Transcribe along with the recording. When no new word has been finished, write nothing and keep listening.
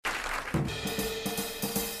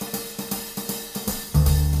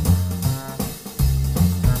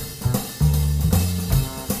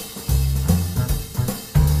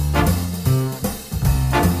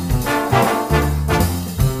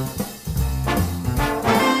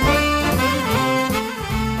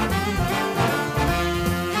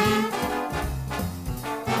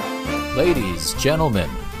Ladies, gentlemen,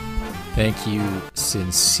 thank you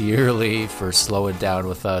sincerely for slowing down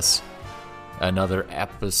with us. Another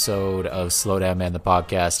episode of Slow Down Man, the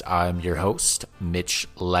podcast. I'm your host, Mitch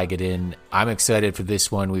Lagadin. I'm excited for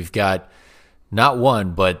this one. We've got not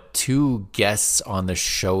one, but two guests on the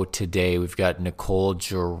show today. We've got Nicole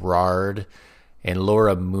Girard and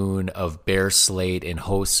Laura Moon of Bear Slate and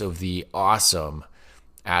hosts of the awesome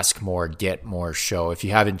Ask More, Get More show. If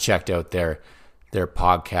you haven't checked out their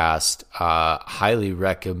podcast, highly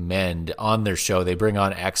recommend. On their show, they bring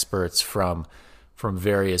on experts from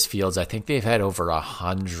various fields. I think they've had over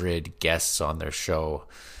 100 guests on their show,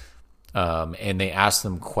 and they ask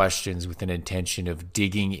them questions with an intention of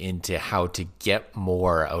digging into how to get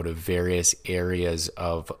more out of various areas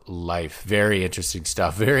of life. Very interesting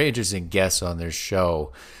stuff. Very interesting guests on their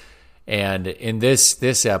show. And in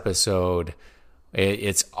this episode,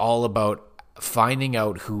 it's all about finding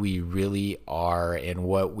out who we really are and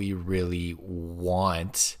what we really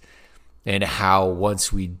want, and how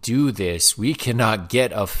once we do this, we cannot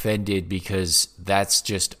get offended because that's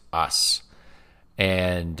just us.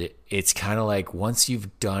 And it's kind of like once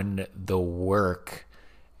you've done the work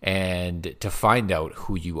and to find out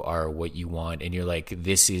who you are, what you want, and you're like,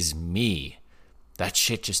 this is me, that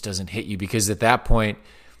shit just doesn't hit you, because at that point,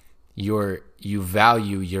 you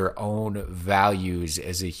value your own values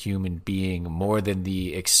as a human being more than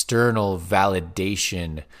the external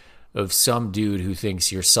validation of some dude who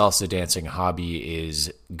thinks your salsa dancing hobby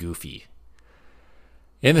is goofy.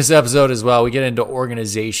 In this episode as well, we get into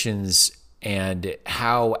organizations and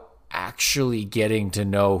how actually getting to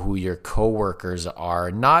know who your coworkers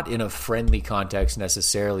are, not in a friendly context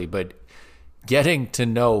necessarily, but getting to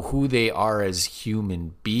know who they are as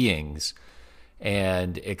human beings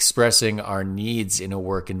and expressing our needs in a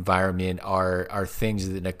work environment are things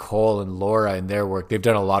that Nicole and Laura in their work, they've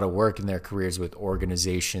done a lot of work in their careers with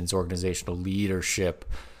organizations, organizational leadership,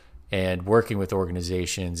 and working with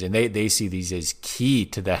organizations. And they see these as key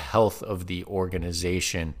to the health of the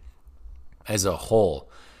organization as a whole.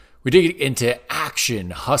 We dig into action,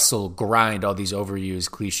 hustle, grind, all these overused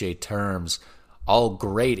cliche terms, all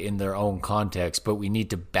great in their own context, but we need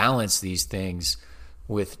to balance these things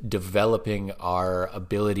with developing our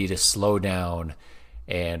ability to slow down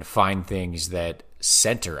and find things that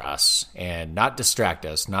center us and not distract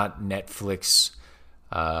us, not Netflix,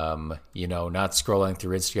 not scrolling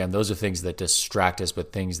through Instagram. Those are things that distract us,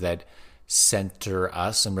 but things that center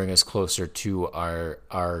us and bring us closer to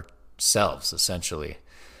ourselves, essentially.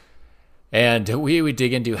 And we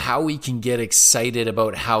dig into how we can get excited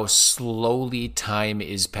about how slowly time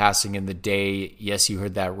is passing in the day. Yes, you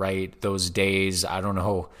heard that right. Those days, I don't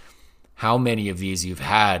know how many of these you've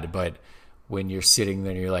had, but when you're sitting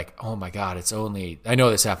there and you're like, oh my God, I know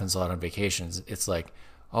this happens a lot on vacations. It's like,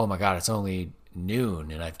 oh my God, it's only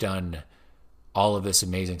noon and I've done all of this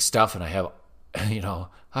amazing stuff and I have,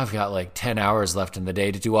 I've got like 10 hours left in the day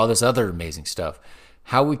to do all this other amazing stuff.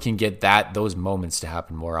 How we can get those moments to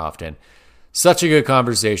happen more often. Such a good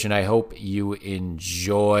conversation. I hope you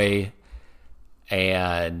enjoy.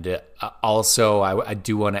 And also, I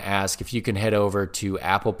do want to ask if you can head over to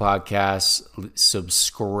Apple Podcasts,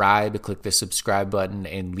 subscribe, click the subscribe button,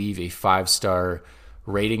 and leave a 5-star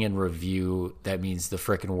rating and review. That means the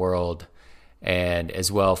frickin' world. And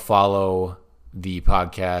as well, follow the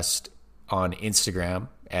podcast on Instagram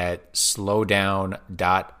at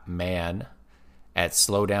slowdown.man,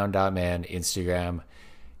 Instagram.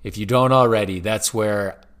 If you don't already, that's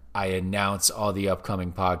where I announce all the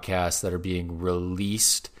upcoming podcasts that are being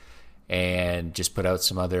released and just put out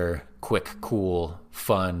some other quick, cool,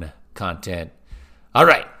 fun content. All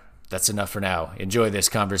right, that's enough for now. Enjoy this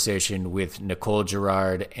conversation with Nicole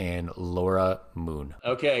Girard and Laura Moon.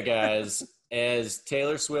 Okay, guys, as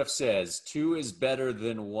Taylor Swift says, 2 is better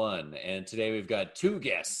than 1. And today we've got 2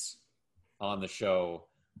 guests on the show,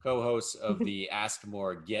 co-hosts of the Ask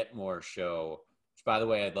More, Get More show. By the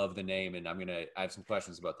way, I love the name, and I have some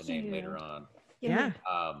questions about the name later on. Yeah.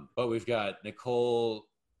 But we've got Nicole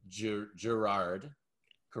Girard,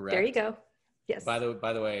 correct? There you go. Yes. By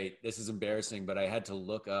the way, this is embarrassing, but I had to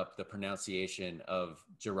look up the pronunciation of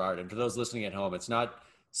Girard. And for those listening at home, it's not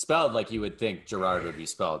spelled like you would think Girard would be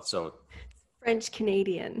spelled. So French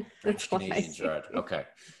Canadian. French-Canadian Girard. Okay.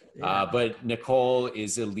 Yeah. But Nicole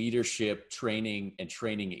is a leadership training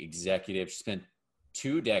executive. She spent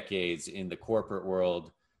 2 decades in the corporate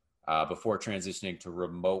world before transitioning to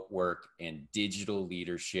remote work and digital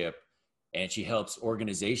leadership. And she helps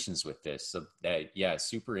organizations with this. So that, yeah,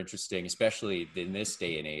 super interesting, especially in this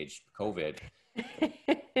day and age, COVID.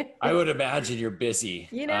 I would imagine you're busy.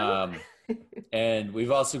 You know? And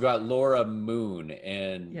we've also got Laura Moon.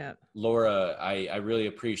 And Yeah. Laura, I really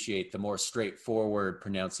appreciate the more straightforward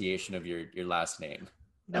pronunciation of your last name.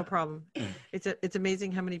 No problem. It's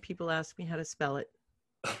amazing how many people ask me how to spell it.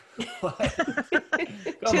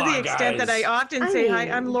 To To the extent that I often say, "Hi,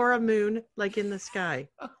 I'm Laura Moon," like in the sky.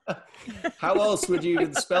 How else would you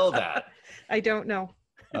even spell that? I don't know.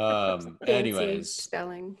 Fancy Anyways,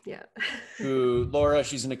 spelling. Yeah. Laura,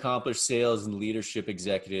 she's an accomplished sales and leadership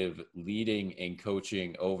executive, leading and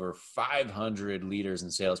coaching over 500 leaders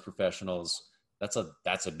and sales professionals. That's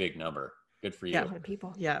a big number. Good for you. Yeah. A lot of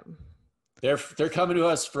people. Yeah. They're coming to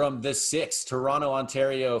us from the 6th, Toronto,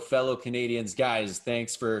 Ontario, fellow Canadians. Guys,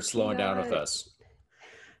 thanks for slowing down with us.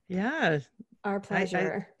 Yeah. Our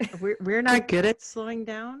pleasure. We're not good at slowing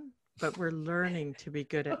down, but we're learning to be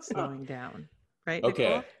good at slowing down. Right,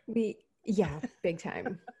 Okay. Nicole? Yeah, big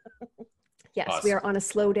time. Yes, Awesome. we are on a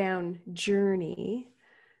slow down journey.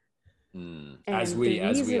 As And we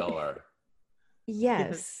the all are.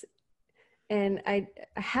 Yes. And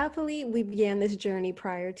we began this journey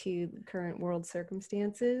prior to current world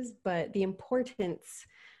circumstances, but the importance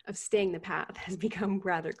of staying the path has become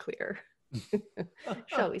rather clear,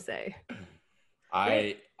 shall we say.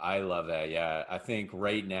 I love that. Yeah. I think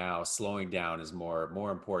right now slowing down is more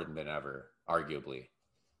important than ever, arguably.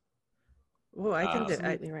 Well, I think that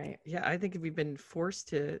Absolutely right. I think we've been forced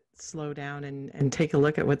to slow down and take a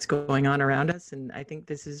look at what's going on around us. And I think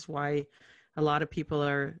this is why a lot of people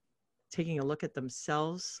are taking a look at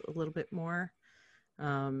themselves a little bit more.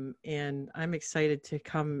 And I'm excited to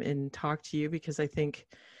come and talk to you because I think,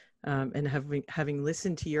 and having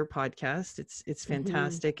listened to your podcast, it's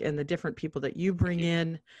fantastic. And the different people that you bring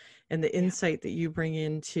in and the insight that you bring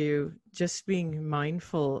into just being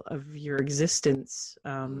mindful of your existence,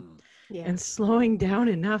 and slowing down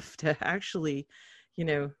enough to actually,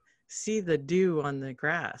 see the dew on the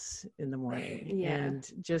grass in the morning, and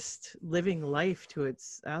just living life to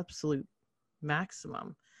its absolute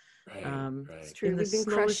maximum. It's true. We've been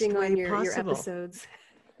crushing on your episodes.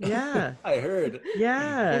 Yeah. I heard.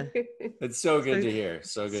 Yeah. It's so good to hear.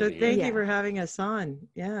 So good to hear. Thank you for having us on.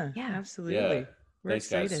 Yeah. Absolutely. Yeah. We're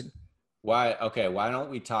excited. Guys. Why don't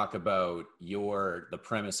we talk about the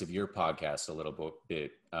premise of your podcast a little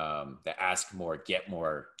bit, the Ask More, Get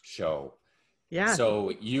More show. Yeah.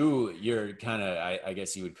 So you're kind of, I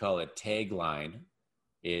guess you would call it tagline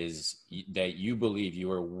is that you believe you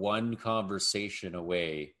are one conversation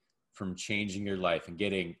away from changing your life and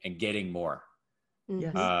getting more.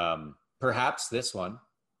 Yes. Perhaps this one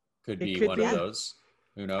could be one of those.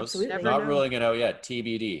 Who knows? Absolutely. Not ruling it out yet.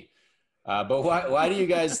 TBD. But why do you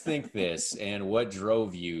guys think this, and what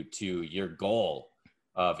drove you to your goal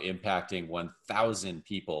of impacting 1,000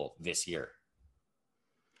 people this year?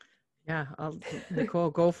 Yeah, Nicole,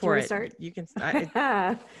 go for it. Start? You can.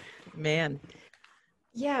 Man.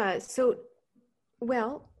 Yeah. So,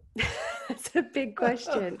 well, that's a big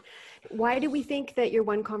question. Why do we think that you're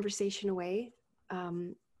one conversation away?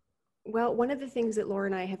 Well, one of the things that Laura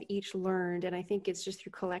and I have each learned, and I think it's just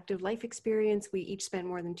through collective life experience, we each spent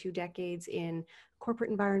more than 2 decades in corporate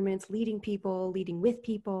environments, leading people, leading with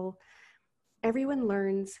people. Everyone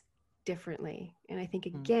learns differently. And I think,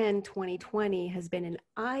 again, 2020 has been an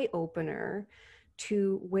eye-opener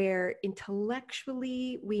to where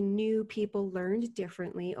intellectually we knew people learned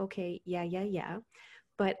differently. Okay, yeah.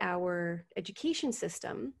 But our education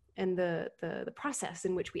system and the process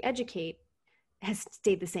in which we educate has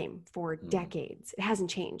stayed the same for decades. It hasn't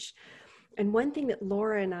changed. And one thing that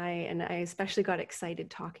Laura and I especially got excited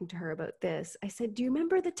talking to her about this, I said, do you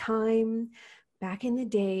remember the time back in the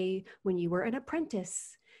day when you were an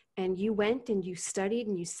apprentice and you went and you studied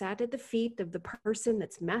and you sat at the feet of the person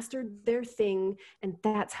that's mastered their thing, and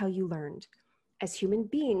that's how you learned? As human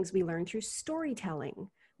beings, we learn through storytelling.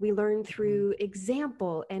 We learn through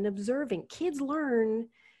example and observing. Kids learn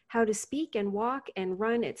how to speak and walk and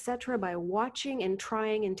run, etc., by watching and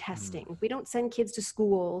trying and testing. We don't send kids to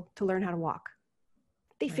school to learn how to walk.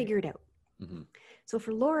 They figure it out. So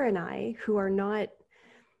for Laura and I, who are not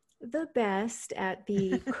the best at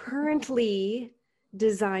the currently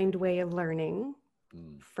designed way of learning,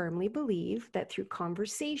 firmly believe that through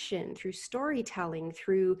conversation, through storytelling,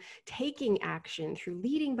 through taking action, through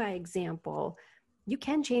leading by example, you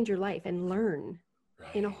can change your life and learn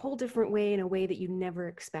in a whole different way, in a way that you never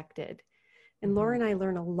expected. And Laura and I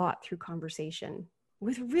learn a lot through conversation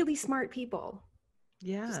with really smart people.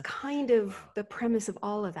 Yeah. Just kind of the premise of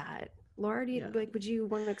all of that. Laura, would you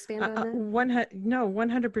want to expand on that?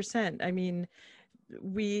 100%. I mean,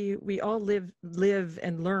 we all live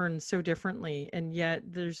and learn so differently, and yet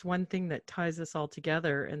there's one thing that ties us all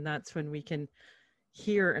together, and that's when we can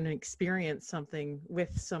hear and experience something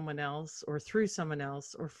with someone else or through someone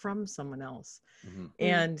else or from someone else. Mm-hmm.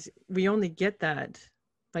 And we only get that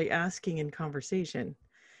by asking in conversation.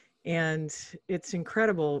 And it's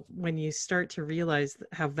incredible when you start to realize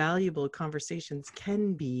how valuable conversations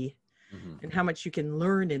can be, Mm-hmm. and how much you can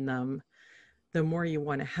learn in them. The more you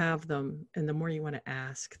want to have them, and the more you want to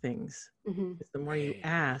ask things. Mm-hmm. Because the more you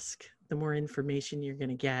ask, the more information you're going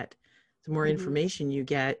to get. The more Mm-hmm. information you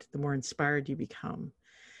get, the more inspired you become.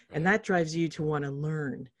 And that drives you to want to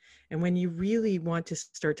learn. And when you really want to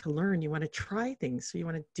start to learn, you want to try things. So you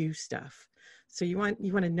want to do stuff. So you want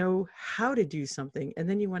to know how to do something, and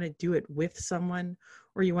then you want to do it with someone,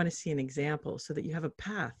 or you want to see an example so that you have a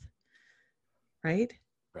path, right?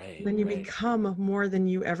 Right. Then you right. become more than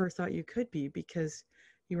you ever thought you could be, because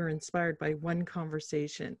you were inspired by one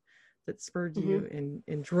conversation that spurred Mm-hmm. you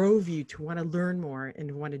and drove you to want to learn more and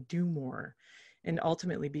want to do more, and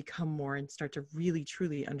ultimately become more and start to really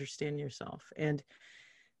truly understand yourself. And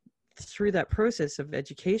through that process of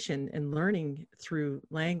education and learning through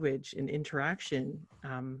language and interaction,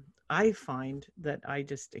 I find that I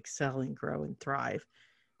just excel and grow and thrive.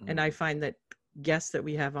 And I find that guests that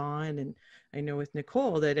we have on, and I know with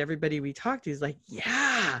Nicole that everybody we talk to is like,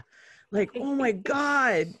 yeah, like, oh my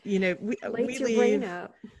God, you know, we your leave, brain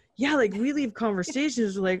up. yeah, like we leave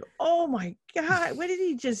conversations like, oh my God, what did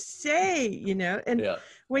he just say? You know, and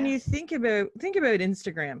when you think about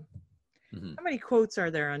Instagram, Mm-hmm. how many quotes are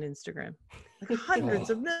there on Instagram? Like hundreds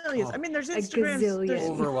of millions. I mean, there's Instagrams, there's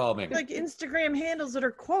overwhelming, like Instagram handles that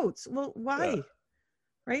are quotes. Well, why? Yeah.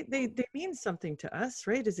 Right? They mean something to us,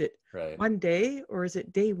 right? Is it right. one day, or is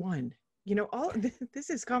it day one? You know, all this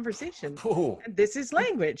is conversation. Ooh. And this is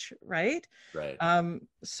language, right? Right.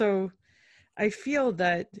 So I feel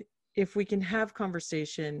that if we can have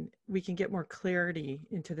conversation, we can get more clarity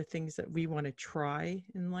into the things that we want to try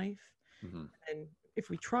in life. Mm-hmm. And if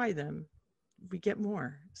we try them, we get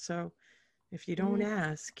more. So if you don't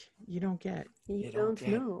ask, you don't get. You don't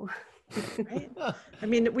know. Right? I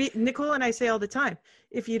mean, Nicole and I say all the time,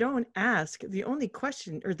 if you don't ask, the only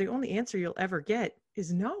question or the only answer you'll ever get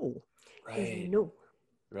is no. Right. Is no.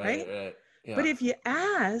 Right? Yeah. But if you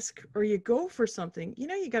ask or you go for something, you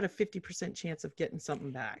know, you got a 50% chance of getting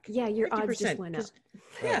something back. Yeah, your 50%, odds just went up.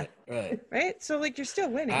 Yeah. Right. So like, you're still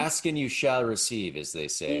winning. Ask and you shall receive, as they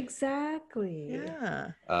say. Exactly.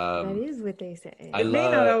 Yeah. That is what they say. It may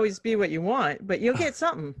not always be what you want, but you'll get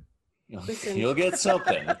something. You'll get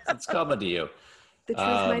something. It's coming to you. The truth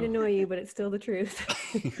might annoy you, but it's still the truth.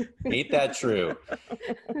 Ain't that true?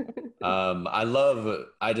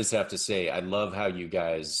 I just have to say, I love how you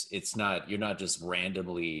guys, you're not just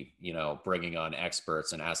randomly, you know, bringing on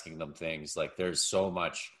experts and asking them things. Like, there's so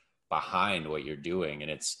much behind what you're doing,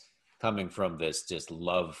 and it's coming from this just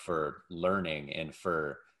love for learning and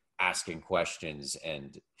for asking questions,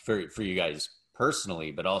 and for you guys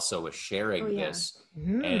personally, but also with sharing this.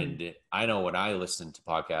 Mm-hmm. And I know when I listen to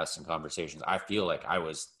podcasts and conversations, I feel like I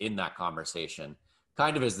was in that conversation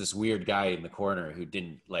kind of as this weird guy in the corner who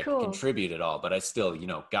didn't contribute at all, but I still, you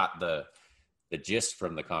know, got the gist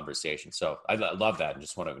from the conversation. So I love that, and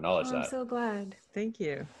just want to acknowledge that. I'm so glad. Thank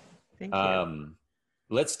you. Thank you.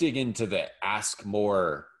 Let's dig into the ask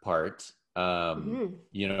more part.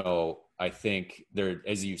 You know, I think there,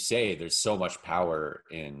 as you say, there's so much power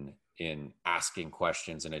in asking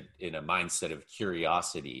questions in a mindset of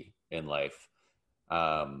curiosity in life.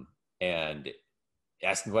 And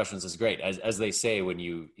asking questions is great. As they say, when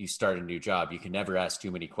you start a new job, you can never ask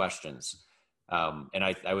too many questions. And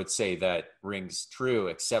I would say that rings true,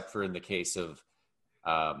 except for in the case of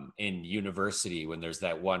in university, when there's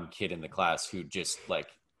that one kid in the class who just like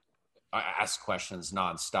asks questions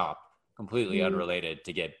nonstop, completely unrelated,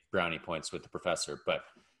 to get brownie points with the professor. But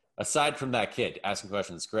aside from that kid, asking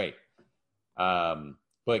questions is great.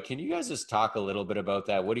 But can you guys just talk a little bit about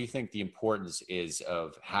that? What do you think the importance is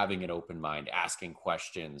of having an open mind, asking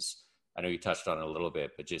questions? I know you touched on it a little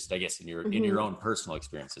bit, but just, I guess, in your own personal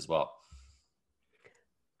experience as well.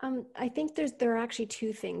 I think there are actually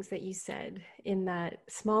two things that you said in that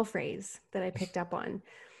small phrase that I picked up on.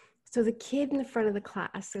 So the kid in the front of the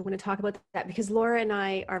class, I want to talk about that because Laura and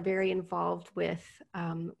I are very involved with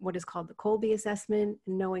what is called the Kolbe assessment,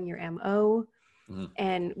 knowing your MO. Mm-hmm.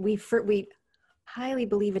 And we highly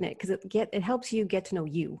believe in it because it helps you get to know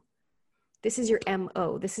you. This is your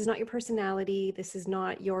MO. This is not your personality. This is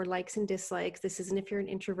not your likes and dislikes. This isn't if you're an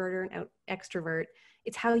introvert or an extrovert.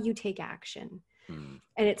 It's how you take action. And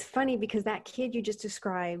it's funny because that kid you just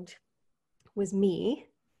described was me.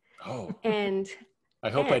 Oh, and I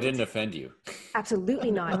hope I didn't offend you.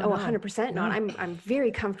 Absolutely not. No, Oh, no. 100% not. I'm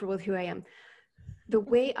very comfortable with who I am. The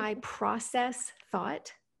way I process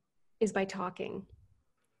thought is by talking.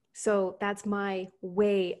 So that's my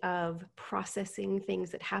way of processing things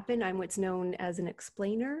that happen. I'm what's known as an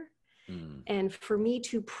explainer. And for me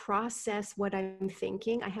to process what I'm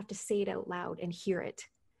thinking, I have to say it out loud and hear it.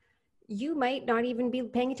 You might not even be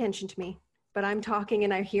paying attention to me, but I'm talking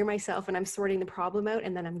and I hear myself and I'm sorting the problem out,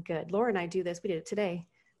 and then I'm good. Laura and I do this. We did it today,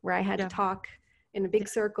 where I had to talk in a big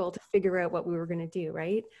circle to figure out what we were going to do,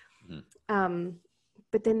 right?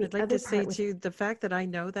 But then I'd like to say too, the fact that I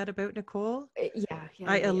know that about Nicole,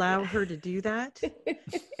 I allow her to do that,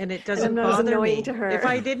 and it doesn't bother me. To her. If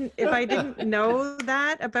I didn't know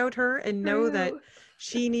that about her and know that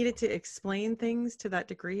she needed to explain things to that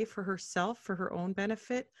degree for herself, for her own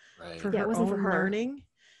benefit, for her own learning.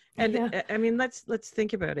 And I mean, let's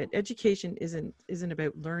think about it. Education isn't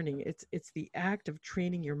about learning. It's the act of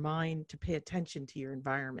training your mind to pay attention to your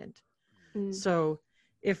environment. So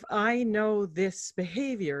if I know this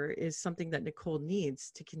behavior is something that Nicole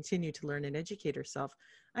needs to continue to learn and educate herself,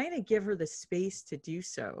 I'm going to give her the space to do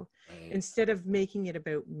so instead of making it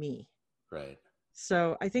about me. Right.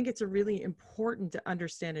 So I think it's really important to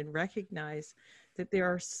understand and recognize that there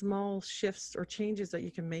are small shifts or changes that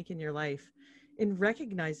you can make in your life in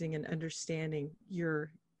recognizing and understanding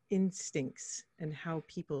your instincts and how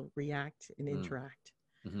people react and interact.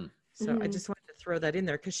 So I just wanted to throw that in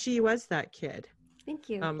there because she was that kid. Thank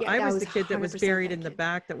you. I was the kid that was buried in the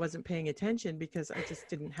back that wasn't paying attention because I just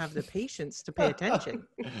didn't have the patience to pay attention.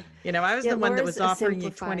 You know, I was the one that was offering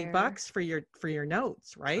you $20 for your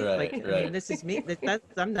notes, right? I mean, this is me.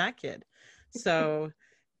 I'm that kid. So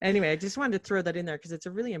anyway, I just wanted to throw that in there because it's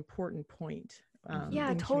a really important point.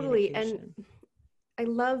 Totally. And I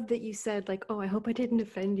love that you said, like, oh, I hope I didn't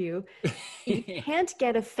offend you. You can't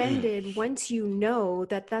get offended once you know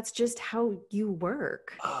that that's just how you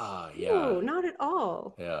work. No, not at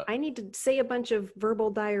all. I need to say a bunch of verbal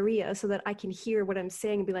diarrhea so that I can hear what I'm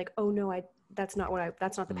saying and be like, oh no, that's not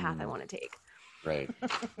the path I want to take. Right.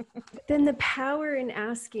 Then the power in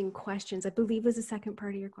asking questions, I believe, was the second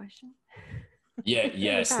part of your question.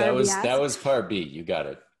 Yes, that was part B. You got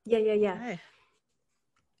it. Yeah. Hey.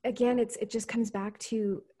 Again, it just comes back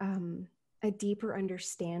to a deeper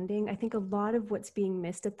understanding. I think a lot of what's being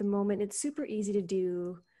missed at the moment, it's super easy to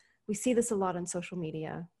do. We see this a lot on social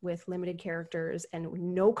media with limited characters and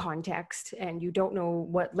no context, and you don't know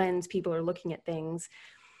what lens people are looking at things.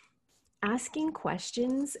 Asking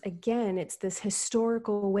questions, again, it's this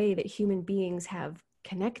historical way that human beings have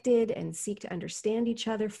connected and seek to understand each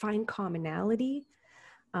other, find commonality.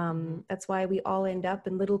 That's why we all end up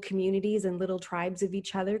in little communities and little tribes of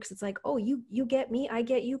each other, because it's like, oh, you get me, I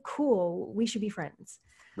get you, cool, we should be friends.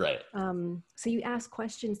 Right. So you ask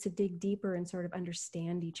questions to dig deeper and sort of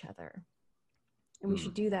understand each other, and we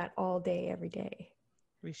should do that all day, every day.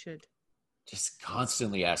 We should just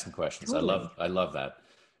constantly asking questions. Totally. I love that.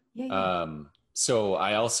 So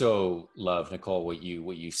I also love, Nicole, what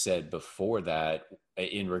you said before that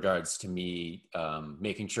in regards to me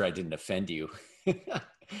making sure I didn't offend you.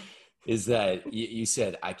 Is that you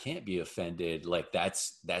said I can't be offended, like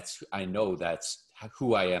that's I know that's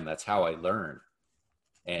who I am, that's how I learn,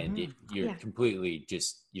 and you're completely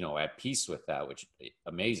just at peace with that, which is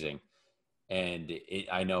amazing. And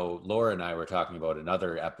I know Laura and I were talking about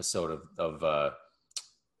another episode of the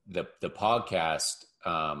podcast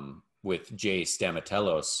with Jay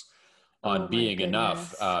Stamatelos on Being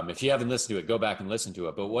Enough. If you haven't listened to it, go back and listen to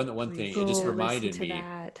it. But one thing, it just reminded me.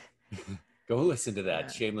 Go listen to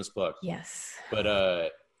that. Shameless plug. Yes.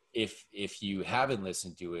 But if you haven't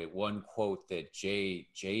listened to it, one quote that Jay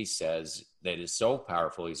says that is so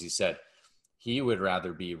powerful is he said he would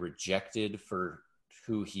rather be rejected for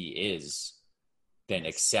who he is than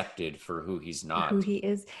accepted for who he's not. Who he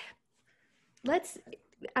is. Let's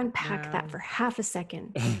unpack that for half a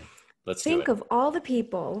second. Let's think of all the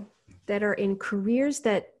people that are in careers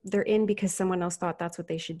that they're in because someone else thought that's what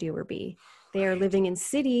they should do or be. They are living in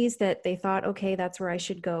cities that they thought, okay, that's where I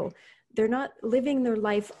should go. They're not living their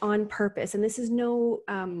life on purpose. And this is no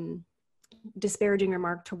disparaging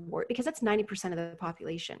remark toward, because that's 90% of the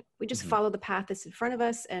population. We just follow the path that's in front of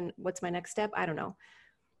us, and what's my next step? I don't know.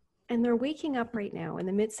 And they're waking up right now in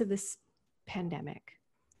the midst of this pandemic.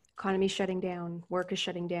 Economy's shutting down, work is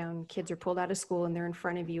shutting down, kids are pulled out of school and they're in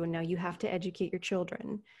front of you, and now you have to educate your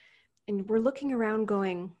children. And we're looking around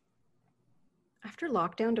going, after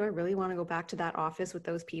lockdown, do I really want to go back to that office with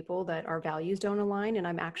those people that our values don't align and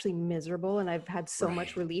I'm actually miserable and I've had so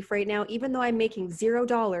much relief right now? Even though I'm making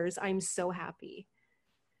 $0, I'm so happy.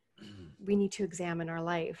 We need to examine our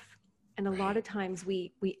life. And a lot of times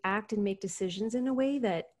we act and make decisions in a way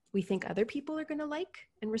that we think other people are going to like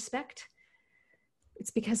and respect.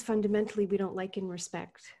 It's because fundamentally we don't like and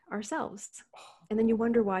respect ourselves. And then you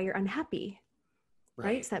wonder why you're unhappy,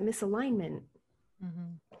 right? It's that misalignment.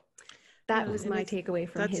 Mm-hmm. That was my takeaway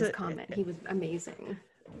from his comment. He was amazing.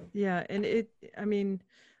 Yeah. And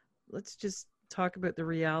let's just talk about the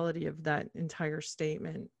reality of that entire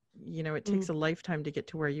statement. You know, it takes a lifetime to get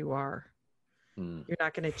to where you are. You're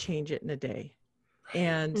not going to change it in a day.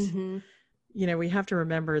 And, you know, we have to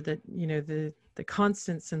remember that, you know, the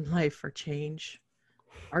constants in life are change,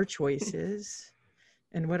 our choices,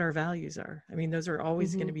 and what our values are. I mean, those are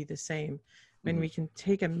always going to be the same. When we can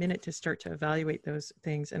take a minute to start to evaluate those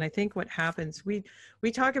things. And I think what happens, we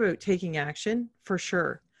talk about taking action for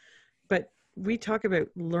sure, but we talk about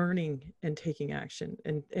learning and taking action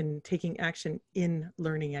and taking action in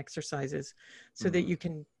learning exercises so that you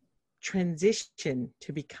can transition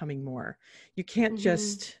to becoming more. You can't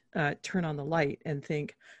just turn on the light and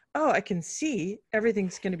think, oh, I can see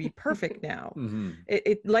everything's going to be perfect now.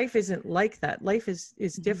 Life isn't like that. Life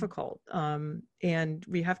is difficult. And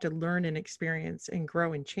we have to learn and experience and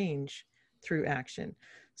grow and change through action.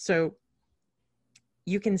 So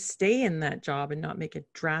you can stay in that job and not make a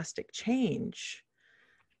drastic change,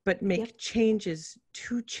 but make changes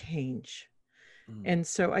to change. And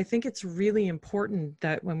so I think it's really important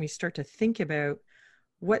that when we start to think about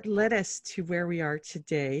what led us to where we are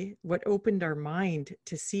today, what opened our mind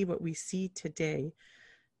to see what we see today.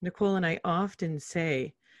 Nicole and I often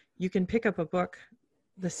say, you can pick up a book,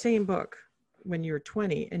 the same book when you're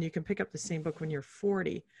 20, and you can pick up the same book when you're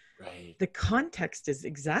 40. Right. The context is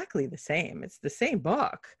exactly the same. It's the same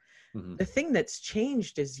book. The thing that's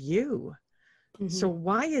changed is you. So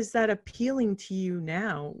why is that appealing to you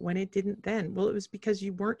now when it didn't then? Well, it was because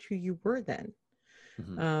you weren't who you were then.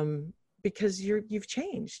 Because you've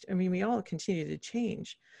changed. I mean, we all continue to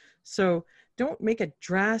change. So don't make a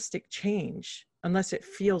drastic change unless it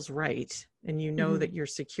feels right and you know that you're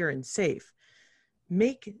secure and safe.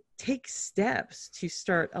 Take steps to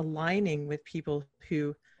start aligning with people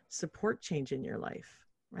who support change in your life,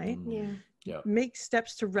 right? Make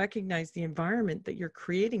steps to recognize the environment that you're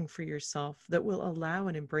creating for yourself that will allow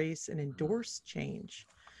and embrace and endorse change.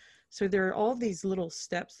 So there are all these little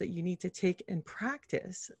steps that you need to take and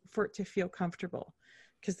practice for it to feel comfortable.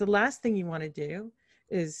 Because the last thing you want to do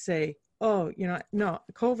is say, oh, you know, no,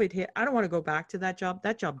 COVID hit. I don't want to go back to that job.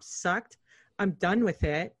 That job sucked. I'm done with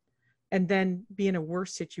it. And then be in a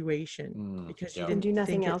worse situation because you didn't do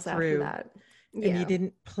nothing think else it through, after that. and you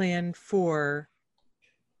didn't plan for,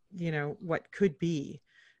 you know, what could be.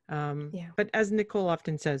 But as Nicole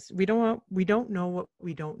often says, we don't know what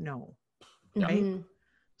we don't know. Right.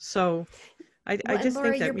 So I just Laura,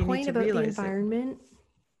 think that your we point need to about realize the environment.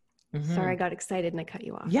 Sorry, I got excited and I cut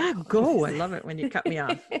you off. Yeah, go. I love it when you cut me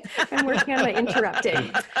off. I'm working on my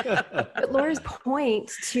interrupting. But Laura's point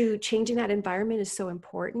to changing that environment is so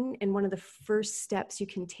important. And one of the first steps you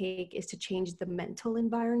can take is to change the mental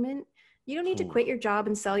environment. You don't need to quit your job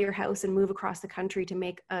and sell your house and move across the country to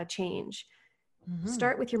make a change.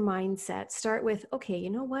 Start with your mindset. Start with, okay, you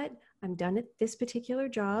know what? I'm done at this particular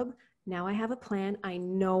job. Now I have a plan. I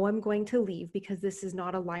know I'm going to leave because this is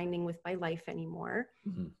not aligning with my life anymore.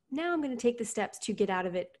 Now I'm going to take the steps to get out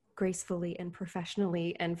of it gracefully and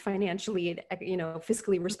professionally and financially, you know,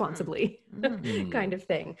 fiscally responsibly kind of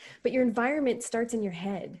thing. But your environment starts in your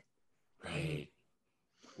head. Right.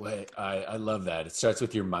 Well, I love that. It starts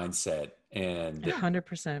with your mindset. And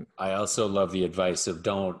 100%. I also love the advice of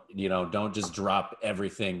don't just drop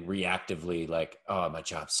everything reactively like, oh, my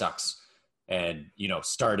job sucks. And, you know,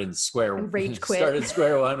 start in square one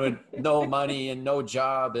with no money and no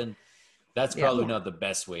job. And that's probably not the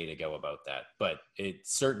best way to go about that. But it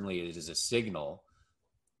certainly is a signal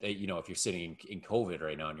that, you know, if you're sitting in COVID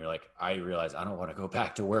right now and you're like, I realize I don't want to go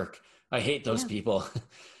back to work. I hate those people.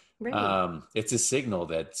 Right. It's a signal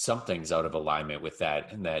that something's out of alignment with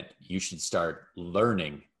that and that you should start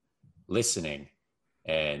learning, listening,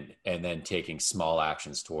 and then taking small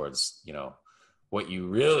actions towards, you know, what you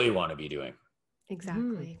really want to be doing.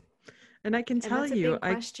 Exactly. And I can tell you, a big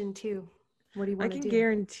question too. What do you want to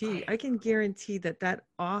do? I can guarantee that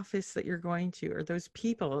office that you're going to, or those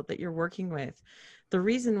people that you're working with, the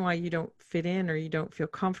reason why you don't fit in or you don't feel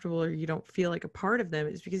comfortable or you don't feel like a part of them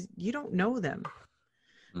is because you don't know them.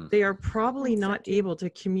 They are probably not able to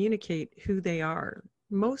communicate who they are.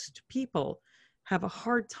 Most people have a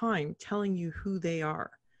hard time telling you who they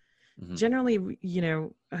are. Generally, you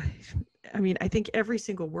know, I mean, I think every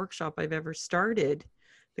single workshop I've ever started,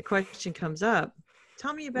 the question comes up,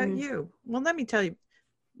 tell me about you. Well, let me tell you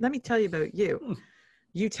about you.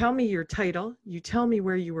 You tell me your title, you tell me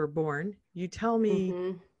where you were born, you tell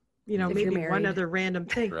me, you know, If maybe you're one married. other random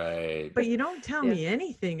thing, Right. but you don't tell me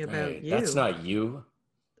anything about you. That's not you.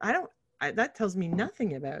 That tells me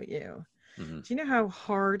nothing about you. Do you know how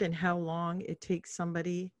hard and how long it takes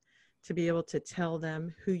somebody to be able to tell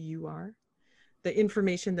them who you are? The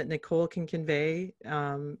information that Nicole can convey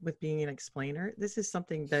with being an explainer, this is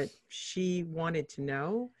something that she wanted to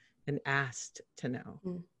know and asked to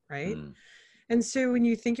know, right? And so when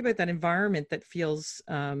you think about that environment that feels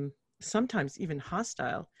sometimes even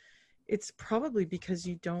hostile, it's probably because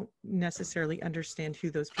you don't necessarily understand who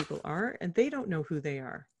those people are, and they don't know who they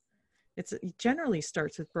are. It generally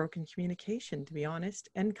starts with broken communication, to be honest,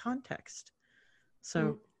 and context.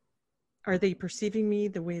 So are they perceiving me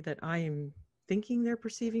the way that I am thinking they're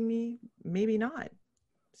perceiving me? Maybe not.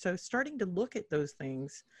 So starting to look at those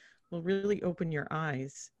things will really open your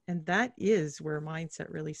eyes. And that is where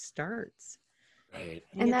mindset really starts. Right.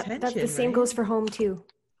 And that's the same goes for home too.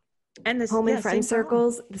 And this home and friend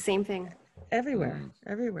circles, the same thing. Everywhere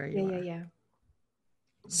you are. Yeah.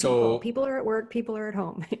 So people are at work, people are at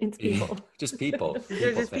home. It's people. Just people.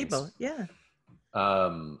 They're just people. Yeah.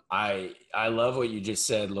 I love what you just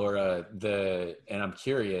said, Laura. And I'm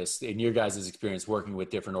curious, in your guys' experience working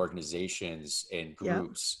with different organizations and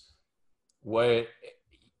groups, what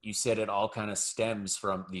you said, it all kind of stems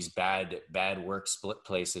from these bad work split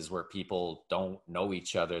places where people don't know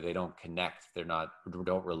each other, they don't connect,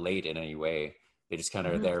 don't relate in any way. They just kind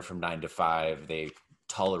of are there from 9 to 5. They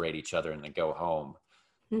tolerate each other and then go home.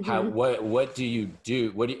 What do you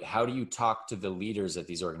do? How do you talk to the leaders at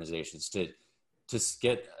these organizations to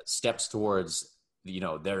get steps towards, you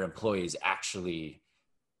know, their employees actually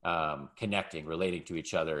connecting, relating to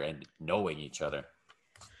each other and knowing each other?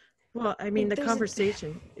 Well, I mean, the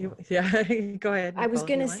conversation. Yeah, go ahead. I was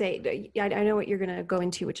going to say, I know what you're going to go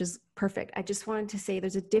into, which is perfect. I just wanted to say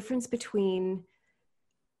there's a difference between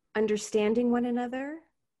understanding one another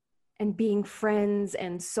and being friends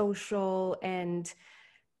and social. And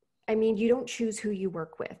I mean, you don't choose who you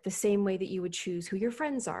work with the same way that you would choose who your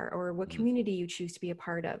friends are or what community you choose to be a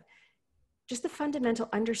part of. Just the fundamental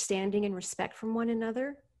understanding and respect from one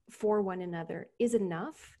another for one another is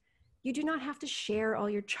enough. You do not have to share all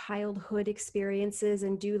your childhood experiences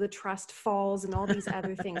and do the trust falls and all these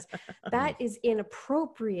other things. That is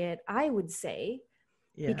inappropriate, I would say,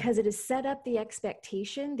 because it has set up the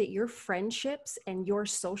expectation that your friendships and your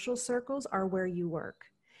social circles are where you work.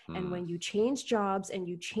 And when you change jobs and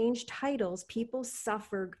you change titles, people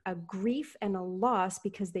suffer a grief and a loss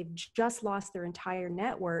because they've just lost their entire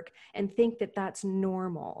network and think that that's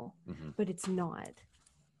normal, but it's not.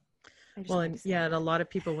 Well, and a lot of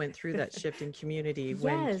people went through that shift in community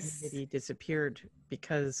when community disappeared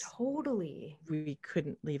because we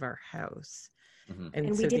couldn't leave our house.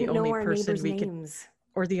 And so we didn't know our neighbors' names.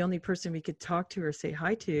 Or the only person we could talk to or say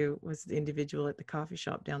hi to was the individual at the coffee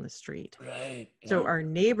shop down the street. Right. Yeah. So our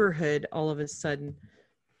neighborhood, all of a sudden,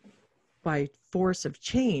 by force of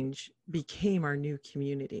change, became our new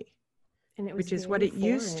community. And it was which is what it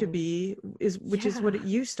used to be, which is what it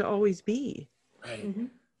used to always be. Right.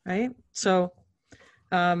 Right. So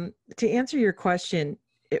to answer your question,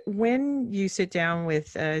 when you sit down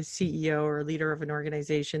with a CEO or a leader of an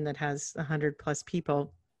organization that has 100+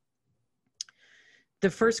 people, the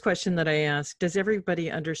first question that I ask, does everybody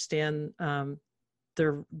understand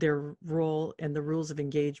their role and the rules of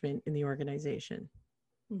engagement in the organization?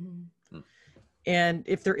 And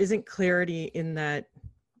if there isn't clarity in that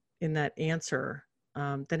answer,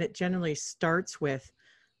 then it generally starts with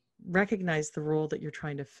recognize the role that you're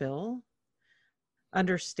trying to fill.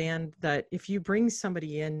 Understand that if you bring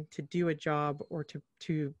somebody in to do a job or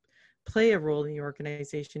to play a role in the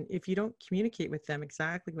organization, if you don't communicate with them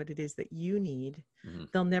exactly what it is that you need,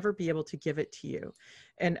 they'll never be able to give it to you.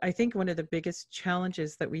 And I think one of the biggest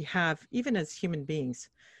challenges that we have, even as human beings,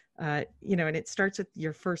 you know, and it starts with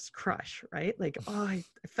your first crush, right? Like, oh, I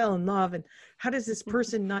fell in love, and how does this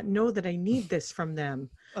person not know that I need this from them?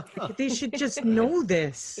 Like, they should just know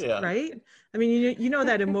this, right? I mean, you know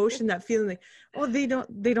that emotion, that feeling like, oh, they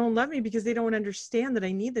don't love me because they don't understand that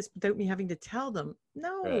I need this without me having to tell them.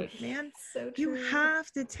 No, man, so you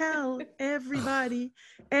have to tell everybody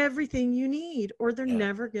everything you need, or they're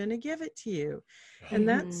never going to give it to you. And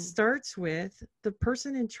that starts with the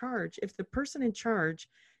person in charge. If the person in charge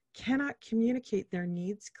cannot communicate their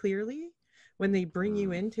needs clearly when they bring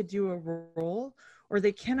you in to do a role, or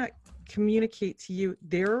they cannot communicate to you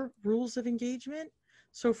their rules of engagement.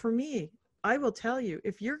 So for me, I will tell you,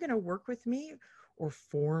 if you're going to work with me or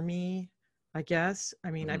for me, I guess,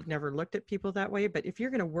 I mean, I've never looked at people that way, but if you're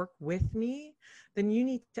going to work with me, then you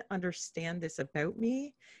need to understand this about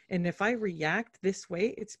me. And if I react this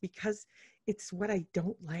way, it's because it's what I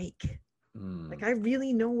don't like. Like, I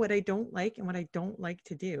really know what I don't like and what I don't like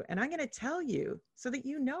to do. And I'm going to tell you so that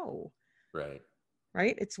you know. Right.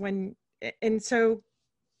 Right. And so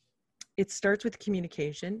it starts with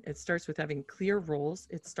communication. It starts with having clear roles.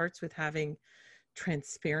 It starts with having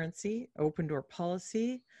transparency, open door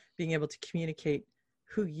policy, being able to communicate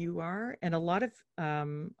who you are. And a lot of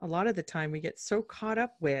the time we get so caught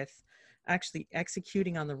up with actually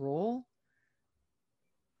executing on the role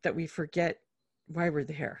that we forget why we're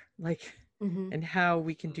there, like, and how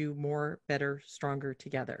we can do more, better, stronger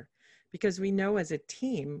together. Because we know as a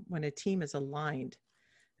team, when a team is aligned,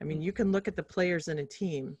 I mean, you can look at the players in a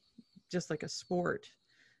team, just like a sport.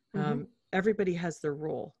 Everybody has their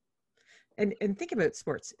role. And think about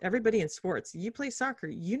sports. Everybody in sports, you play soccer,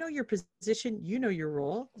 you know your position, you know your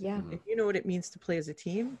role. Yeah. And you know what it means to play as a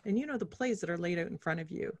team, and you know the plays that are laid out in front of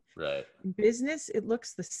you. Right. In business, it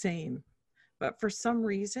looks the same, but for some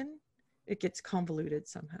reason, it gets convoluted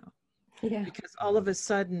somehow. Yeah. Because all of a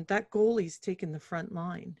sudden, that goalie's taken the front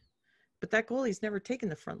line, but that goalie's never taken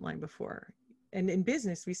the front line before. And in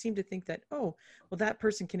business, we seem to think that, oh, well, that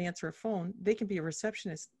person can answer a phone. They can be a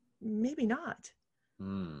receptionist. Maybe not.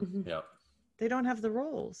 Yeah. They don't have the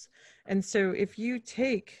roles. And so if you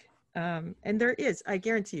take, and there is, I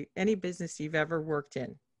guarantee you, any business you've ever worked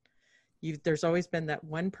in, there's always been that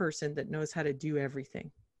one person that knows how to do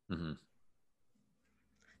everything.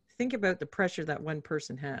 Think about the pressure that one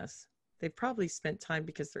person has. They've probably spent time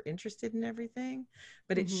because they're interested in everything,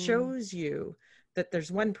 but it shows you that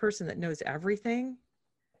there's one person that knows everything.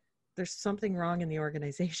 There's something wrong in the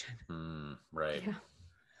organization. Right. Yeah.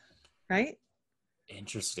 Right?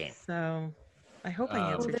 Interesting. So I hope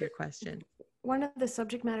I answered your question. One of the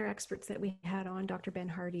subject matter experts that we had on, Dr. Ben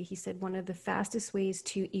Hardy, he said one of the fastest ways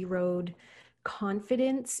to erode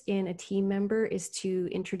confidence in a team member is to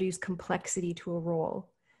introduce complexity to a role.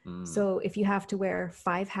 So if you have to wear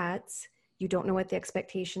 5 hats, you don't know what the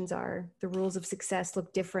expectations are. The rules of success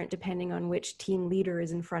look different depending on which team leader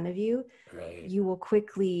is in front of you. Right. You will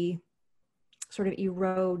quickly sort of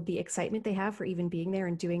erode the excitement they have for even being there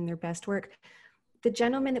and doing their best work. The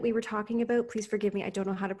gentleman that we were talking about, please forgive me, I don't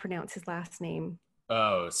know how to pronounce his last name.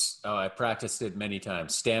 I practiced it many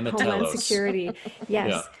times. Stamatelos. Homeland Security. Yes.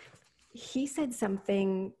 Yeah. He said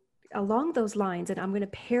something along those lines, and I'm going to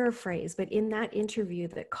paraphrase, but in that interview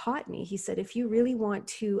that caught me, he said, if you really want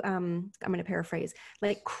to, I'm going to paraphrase,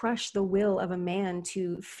 like crush the will of a man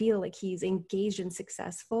to feel like he's engaged and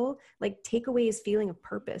successful, like take away his feeling of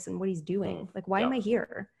purpose and what he's doing. Like, why am I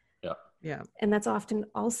here? Yeah. And that's often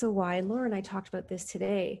also why, and Laura and I talked about this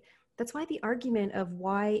today, that's why the argument of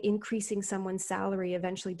why increasing someone's salary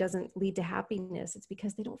eventually doesn't lead to happiness, it's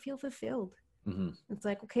because they don't feel fulfilled. It's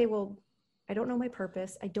like, okay, well, I don't know my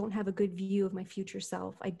purpose. I don't have a good view of my future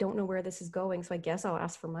self. I don't know where this is going. So I guess I'll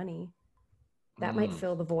ask for money. That might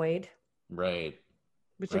fill the void. Right.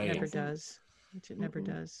 Which it never does. Never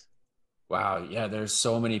does. Wow. Yeah. There's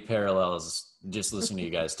so many parallels just listening to you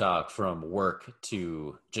guys talk, from work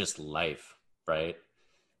to just life. Right.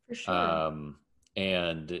 For sure.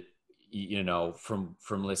 And you know, from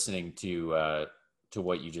listening to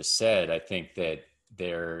what you just said, I think that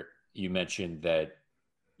you mentioned that,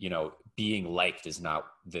 you know, being liked is not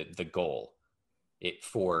the goal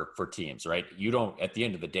for teams, right? You don't, at the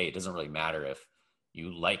end of the day, it doesn't really matter if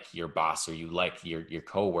you like your boss or you like your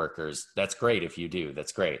coworkers. That's great if you do,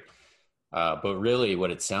 that's great. But really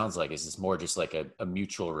what it sounds like is it's more just like a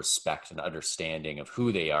mutual respect and understanding of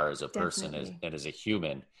who they are as a person and as a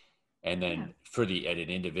human. And then at an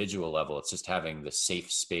individual level, it's just having the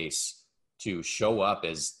safe space to show up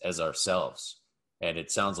as ourselves. And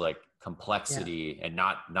it sounds like complexity and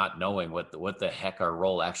not knowing what the heck our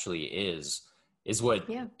role actually is what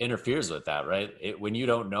interferes with that, right? When you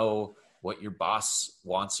don't know what your boss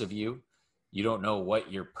wants of you, you don't know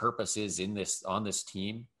what your purpose is on this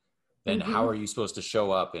team, then how are you supposed to show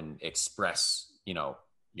up and express, you know,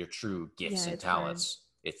 your true gifts and talents?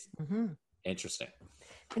 Hard. It's interesting.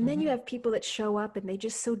 And then you have people that show up and they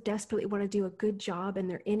just so desperately want to do a good job, and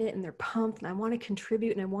they're in it and they're pumped and I want to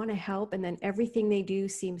contribute and I want to help. And then everything they do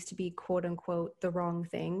seems to be quote unquote the wrong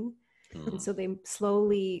thing. And so they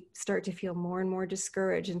slowly start to feel more and more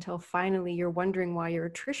discouraged until finally you're wondering why your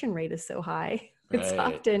attrition rate is so high. It's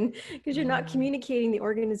often because you're not communicating the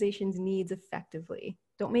organization's needs effectively.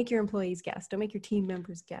 Don't make your employees guess. Don't make your team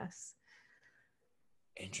members guess.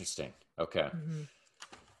 Interesting. Okay.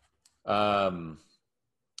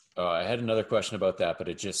 I had another question about that, but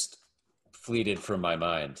it just fleeted from my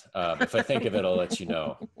mind. If I think of it, I'll let you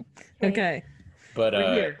know. Okay. But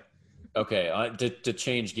We're here. okay, to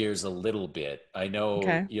change gears a little bit, I know,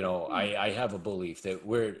 Okay. I have a belief that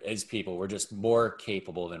as people, we're just more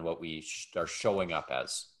capable than what we are showing up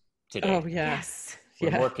as today. Oh yeah. Yes. We're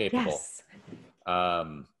Yeah. more capable.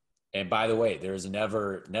 Yes. And by the way, there's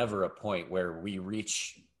never a point where we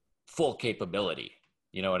reach full capability.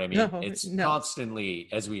 You know what I mean? No, It's no. constantly,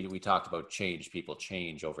 as we talked about, people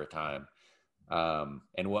change over time.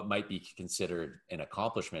 And what might be considered an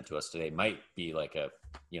accomplishment to us today might be like a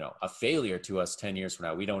failure to us 10 years from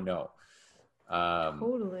now. We don't know.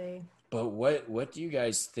 Totally. But what do you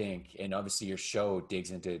guys think? And obviously your show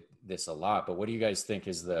digs into this a lot, but what do you guys think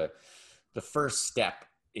is the first step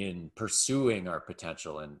in pursuing our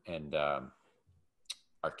potential and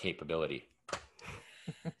our capability?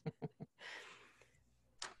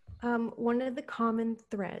 One of the common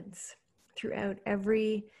threads throughout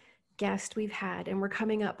every guest we've had, and we're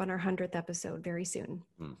coming up on our 100th episode very soon.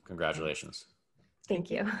 Congratulations. Thank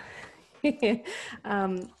you.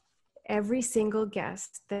 Every single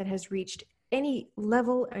guest that has reached any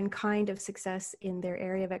level and kind of success in their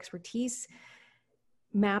area of expertise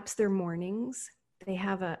maps their mornings. They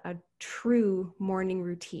have a true morning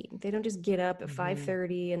routine. They don't just get up at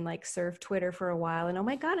 5:30 and like surf Twitter for a while and, oh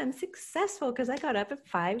my God, I'm successful because I got up at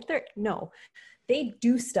 5:30. No, they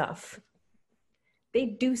do stuff. They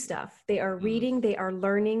do stuff. They are reading, they are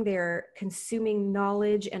learning, they're consuming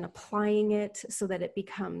knowledge and applying it so that it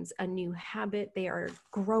becomes a new habit. They are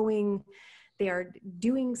growing. They are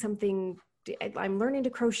doing something. I'm learning to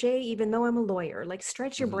crochet even though I'm a lawyer. Like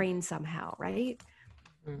stretch your brain somehow, right?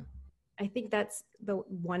 I think that's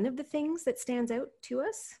one of the things that stands out to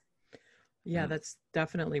us. Yeah, that's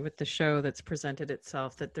definitely with the show that's presented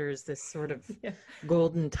itself, that there's this sort of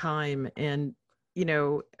golden time. And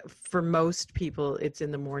for most people, it's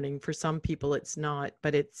in the morning. For some people, it's not.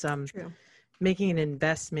 But it's True. Making an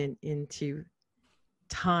investment into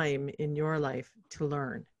time in your life to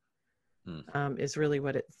learn is really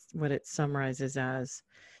what it summarizes as.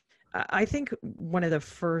 I think one of the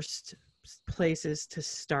first places to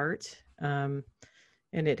start, and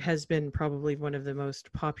it has been probably one of the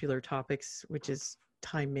most popular topics, which is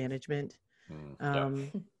time management.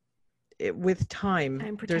 With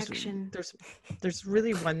time protection. There's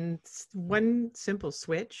really one simple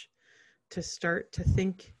switch to start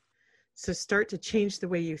to change the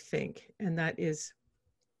way you think, and that is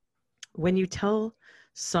when you tell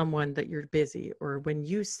someone that you're busy, or when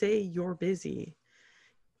you say you're busy,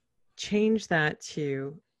 change that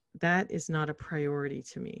to, that is not a priority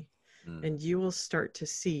to me. And you will start to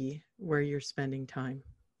see where you're spending time.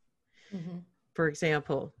 For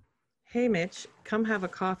example, hey, Mitch, come have a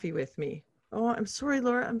coffee with me. Oh, I'm sorry,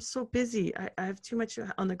 Laura, I'm so busy. I have too much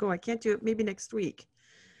on the go. I can't do it. Maybe next week.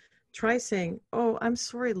 Try saying, oh, I'm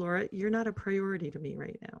sorry, Laura, you're not a priority to me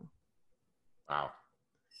right now. Wow.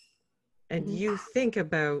 And you think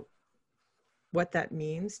about what that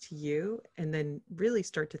means to you, and then really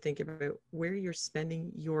start to think about where you're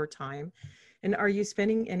spending your time. And are you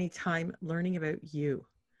spending any time learning about you?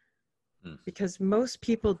 Because most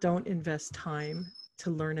people don't invest time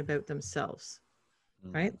to learn about themselves,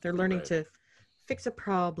 right? They're learning to fix a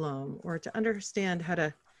problem, or to understand how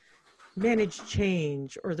to manage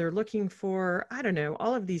change, or they're looking for, I don't know,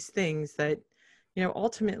 all of these things that,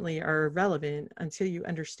 ultimately are relevant until you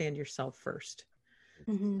understand yourself first.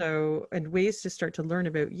 So, and ways to start to learn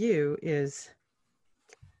about you is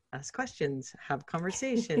ask questions, have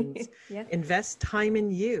conversations, invest time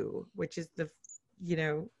in you, which is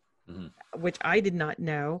which I did not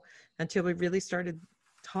know until we really started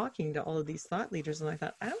talking to all of these thought leaders. And I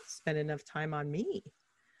thought, I don't spend enough time on me.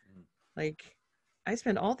 Like, I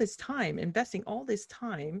spend all this time investing all this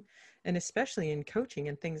time, and especially in coaching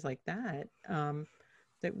and things like that,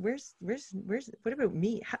 that where's what about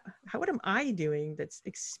me? What am I doing that's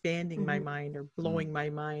expanding my mind, or blowing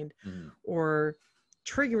my mind, or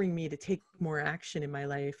triggering me to take more action in my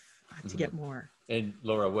life to get more? And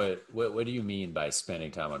Laura, what do you mean by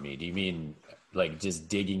spending time on me? Do you mean like just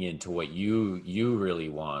digging into what you really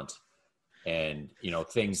want, and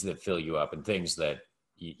things that fill you up, and things that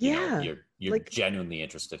you're like, genuinely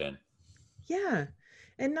interested in? Yeah.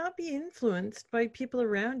 And not be influenced by people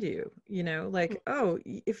around you, like, oh,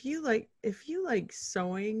 if you like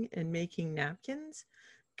sewing and making napkins,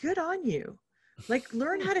 good on you. Like,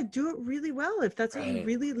 learn how to do it really well if that's what you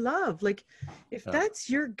really love. Like, if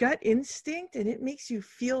that's your gut instinct and it makes you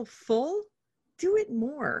feel full, do it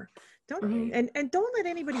more. Don't and don't let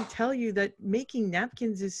anybody tell you that making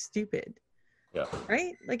napkins is stupid. Yeah.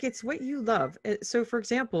 Right? Like it's what you love. So for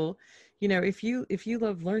example, you know, if you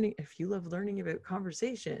love learning about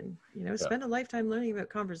conversation, you know, Yeah. spend a lifetime learning about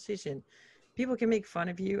conversation. People can make fun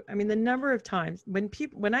of you. I mean, the number of times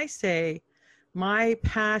when I say my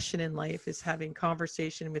passion in life is having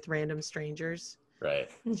conversation with random strangers,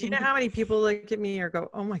 Right. do you know how many people look at me or go,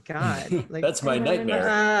 "Oh my God," like, That's my I never nightmare.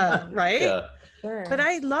 know. right? Yeah. Sure. But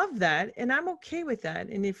I love that, and I'm okay with that.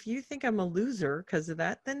 And if you think I'm a loser because of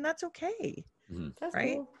that, then that's okay, Mhm. That's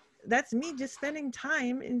right? cool. That's me just spending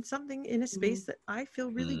time in something in a space that I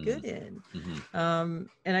feel really good in.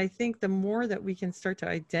 And I think the more that we can start to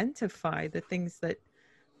identify the things that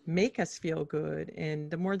make us feel good,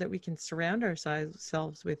 and the more that we can surround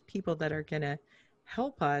ourselves with people that are going to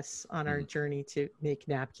help us on our journey to make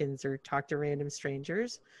napkins or talk to random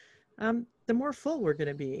strangers, the more full we're going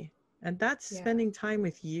to be. And that's Yeah. spending time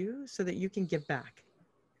with you so that you can give back.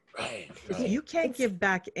 Right. Because Right. you can't give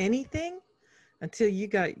back anything until you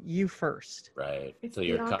got you first. Right. It's So the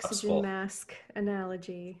your cup's oxygen full. mask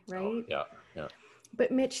analogy, right? Oh, yeah. Yeah. But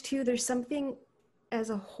Mitch, too, there's something as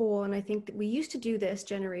a whole, and I think that we used to do this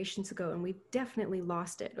generations ago, and we've definitely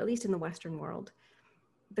lost it, at least in the Western world.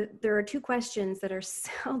 But there are two questions that are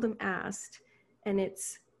seldom asked, and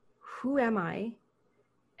it's who am I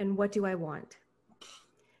and what do I want?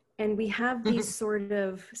 And we have these sort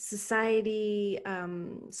of society,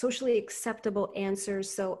 socially acceptable answers.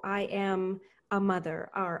 So I am a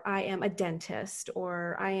mother, or I am a dentist,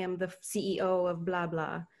 or I am the CEO of blah,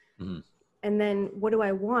 blah. And then what do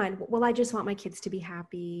I want? Well, I just want my kids to be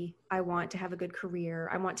happy. I want to have a good career.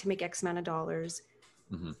 I want to make X amount of dollars.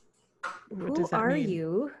 Who are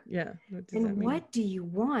you? Yeah. What does And that mean? what do you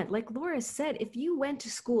want? Like Laura said, if you went to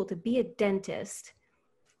school to be a dentist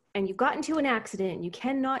and you got into an accident, you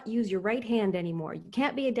cannot use your right hand anymore. You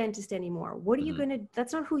can't be a dentist anymore. What are you going to,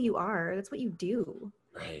 that's not who you are. That's what you do.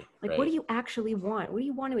 Right. Like, what do you actually want? What do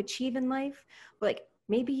you want to achieve in life? Like,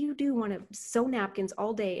 maybe you do want to sew napkins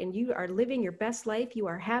all day and you are living your best life. You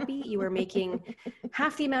are happy. You are making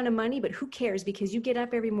half the amount of money, but who cares? Because you get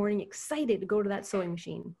up every morning excited to go to that sewing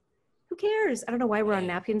machine. Who cares? I don't know why we're on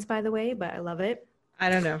napkins, by the way, but I love it. I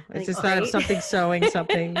don't know. I think just thought of great. something sewing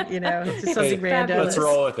something, you know, it's just something random. Let's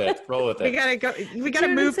roll with it. Roll with We it. gotta go. We gotta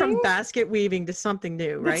know what I'm move from saying? basket weaving to something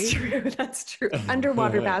new, right? That's true. That's true.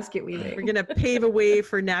 Underwater basket weaving. We're gonna pave a way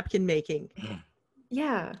for napkin making.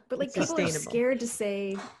 Yeah, but like It's people are sustainable. scared to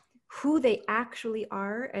say who they actually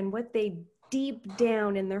are and what they deep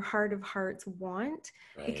down in their heart of hearts want,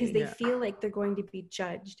 because they Yeah. feel like they're going to be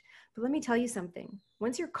judged. But let me tell you something.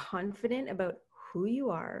 Once you're confident about who you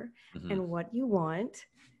are and what you want,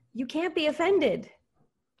 you can't be offended.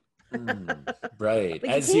 Right. Like,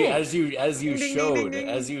 As you you can't. as you as you Ding, ding, showed ding, ding,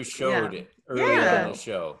 as ding. you showed Yeah. earlier Yeah. in the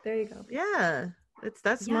show. There you go. Yeah.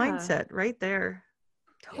 That's Yeah. mindset right there.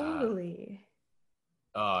 Totally.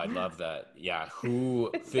 Oh, I love that. Yeah.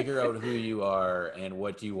 Figure out who you are and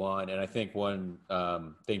what you want. And I think one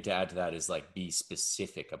thing to add to that is like be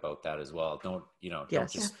specific about that as well. Don't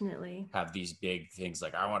Yes. just Definitely. have these big things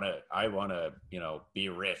like I wanna, be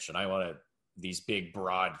rich and I wanna these big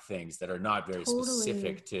broad things that are not very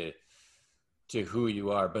specific to who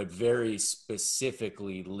you are, but very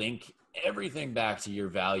specifically link everything back to your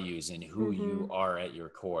values and who you are at your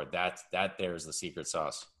core. That there's the secret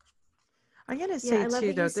sauce. I gotta Yeah, say I love too,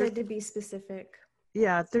 that though. you said to be specific.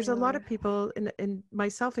 Yeah, there's a Sorry, lot of Laura. people, and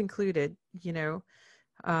myself included, you know,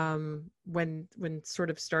 when sort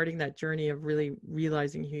of starting that journey of really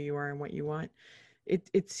realizing who you are and what you want,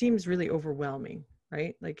 it seems really overwhelming,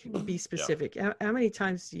 right? Like, be specific. How many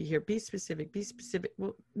times do you hear be specific, be specific?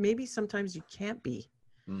 Well, maybe sometimes you can't be.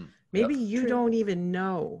 Maybe you True. don't even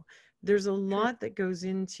know. There's a lot that goes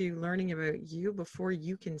into learning about you before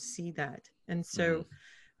you can see that. And so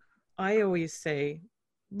I always say,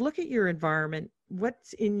 look at your environment.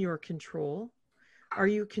 What's in your control? Are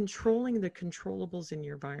you controlling the controllables in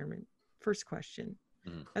your environment? First question.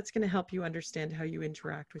 That's going to help you understand how you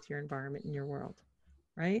interact with your environment in your world,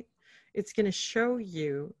 right? It's going to show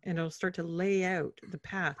you, and it'll start to lay out the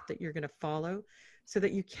path that you're going to follow so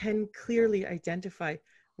that you can clearly identify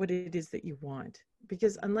what it is that you want.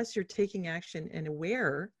 Because unless you're taking action and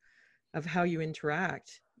aware of how you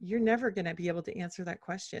interact, you're never going to be able to answer that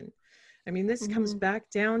question. I mean, this comes back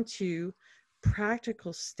down to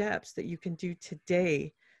practical steps that you can do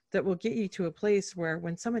today that will get you to a place where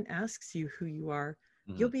when someone asks you who you are,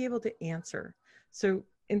 you'll be able to answer. So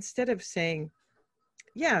instead of saying,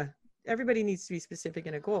 yeah, everybody needs to be specific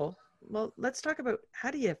in a goal. Well, let's talk about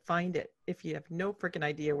how do you find it if you have no freaking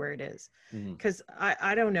idea where it is? Because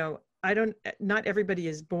I don't know. Not everybody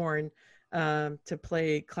is born to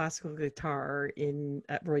play classical guitar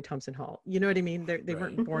at Roy Thompson Hall. You know what I mean? They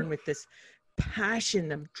weren't born with this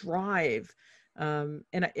passion, of drive. And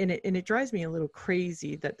it drives me a little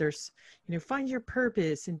crazy that there's, find your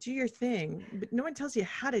purpose and do your thing, but no one tells you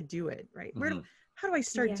how to do it, right? How do I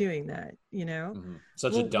start doing that?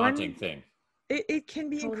 Such a daunting thing. It can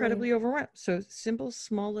be incredibly overwhelming. So simple,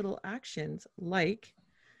 small little actions like,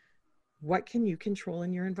 what can you control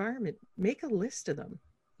in your environment? Make a list of them.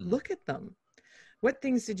 Look at them. What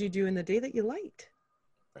things did you do in the day that you liked?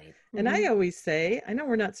 Right. And I always say, I know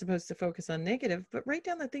we're not supposed to focus on negative, but write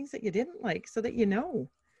down the things that you didn't like so that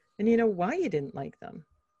and you know why you didn't like them,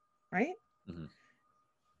 right?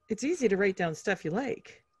 It's easy to write down stuff you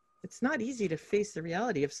like. It's not easy to face the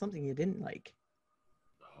reality of something you didn't like.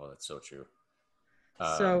 Oh, that's so true.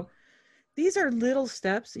 So these are little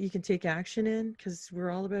steps that you can take action in, because we're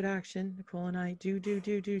all about action. Nicole and I do.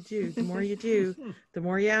 The more you do, the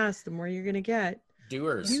more you ask, the more you're going to get.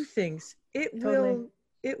 Doers. Do things. It will,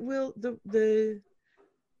 the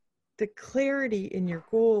clarity in your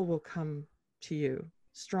goal will come to you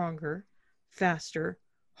stronger, faster,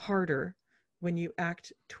 harder when you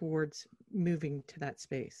act towards moving to that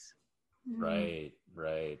space. Right.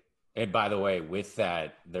 And by the way, with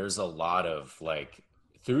that, there's a lot of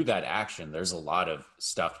through that action, there's a lot of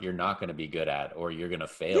stuff you're not going to be good at, or you're going to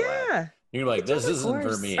fail at. You're like, this isn't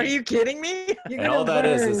for me. Are you kidding me? You're and all that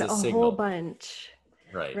is a signal. whole bunch.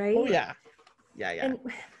 Right. Oh yeah. And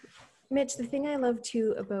Mitch, the thing I love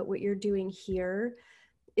too about what you're doing here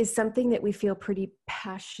is something that we feel pretty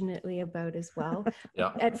passionately about as well.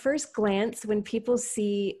 At first glance, when people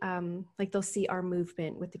see, they'll see our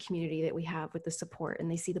movement with the community that we have, with the support, and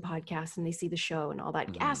they see the podcast and they see the show and all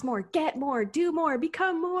that, ask more, get more, do more,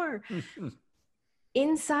 become more.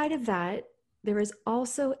 Inside of that, there is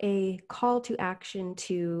also a call to action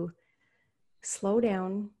to slow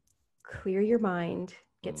down, clear your mind,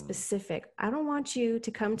 get specific. I don't want you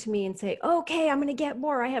to come to me and say, okay, I'm going to get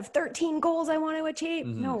more. I have 13 goals I want to achieve.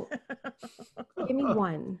 No, give me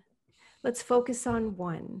one. Let's focus on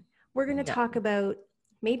one. We're going to talk about,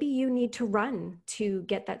 maybe you need to run to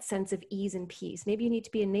get that sense of ease and peace. Maybe you need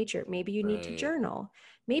to be in nature. Maybe you need to journal.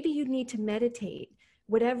 Maybe you need to meditate.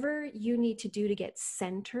 Whatever you need to do to get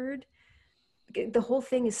centered. The whole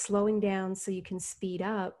thing is slowing down so you can speed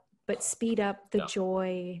up. But speed up the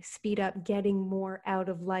joy, speed up getting more out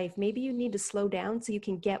of life. Maybe you need to slow down so you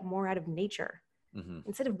can get more out of nature.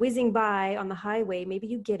 Instead of whizzing by on the highway, maybe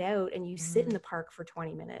you get out and you sit in the park for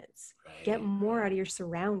 20 minutes. Get more out of your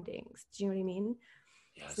surroundings. Do you know what I mean?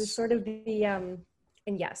 Yes. So sort of the, and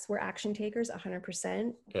yes, we're action takers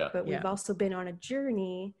 100%, but we've also been on a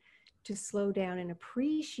journey to slow down and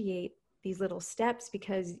appreciate these little steps,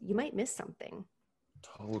 because you might miss something.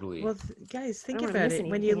 Totally. Well, guys, think about it.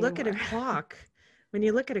 When you look at a clock,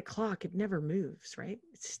 it never moves, right?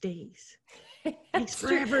 It stays. It takes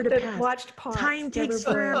forever to pass. Time takes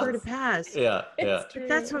forever to pass. Yeah.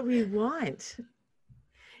 That's what we want.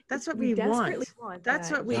 That's what we want. That's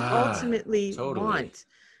what we ultimately want.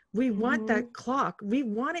 We want that clock. We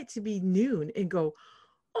want it to be noon and go,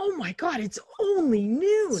 oh my God, it's only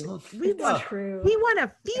noon. We want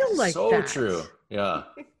to feel like that. So true. Yeah.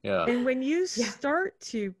 And when you start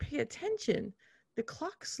to pay attention, the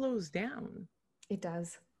clock slows down. It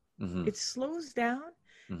does. It slows down,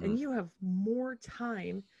 and you have more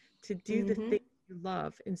time to do the things you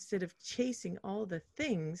love instead of chasing all the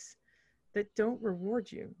things that don't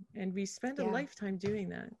reward you. And we spend a lifetime doing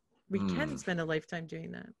that. We can spend a lifetime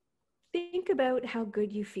doing that. Think about how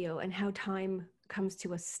good you feel and how time comes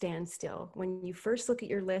to a standstill when you first look at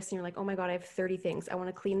your list and you're like, oh my God, I have 30 things. I want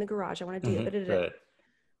to clean the garage. I want to do it.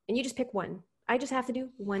 And you just pick one. I just have to do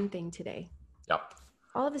one thing today. Yep.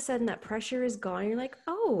 All of a sudden that pressure is gone. You're like,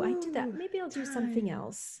 oh, I did that. Maybe I'll do something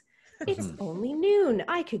else. It's only noon.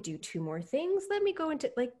 I could do 2 more things. Let me go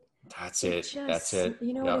into that's it.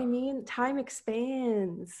 You know what I mean? Time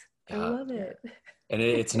expands. I love it. And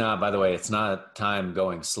it's not, by the way, it's not time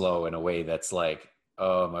going slow in a way that's like,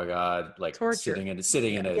 oh my God, like torture.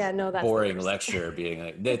 sitting in a boring lecture being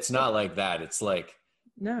like, it's not like that. It's like,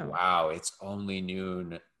 wow, it's only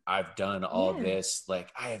noon. I've done all this.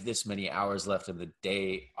 Like, I have this many hours left in the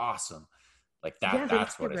day. Awesome. Like that,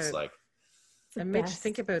 that's what it's like. And Mitch,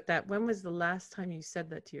 think about that. When was the last time you said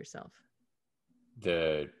that to yourself?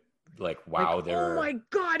 Oh my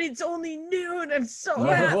God, it's only noon. I'm so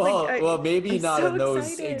well, maybe I'm not so in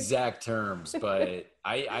those excited. exact terms, but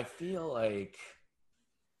I feel like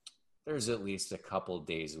there's at least a couple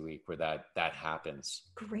days a week where that happens.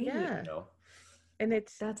 Great. Yeah. You know? And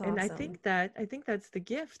that's awesome. And I think that's the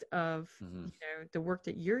gift of the work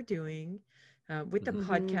that you're doing with the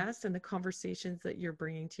podcast and the conversations that you're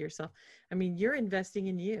bringing to yourself. I mean, you're investing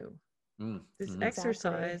in you. This Mhm.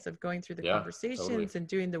 exercise of going through the Yeah, conversations totally. and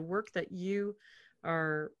doing the work that you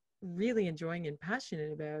are really enjoying and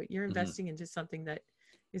passionate about, you're Mhm. investing into something that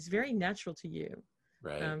is very natural to you.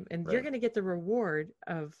 Right. And you're Right. going to get the reward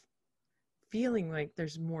of feeling like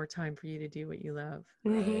there's more time for you to do what you love.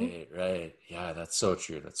 Mm-hmm. Right, right. Yeah, that's so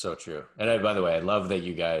true. That's so true. And by the way, I love that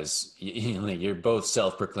you guys, you're both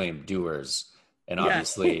self-proclaimed doers. And Yeah.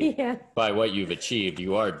 obviously, Yeah. by what you've achieved,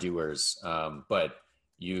 you are doers. But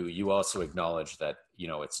you also acknowledge that,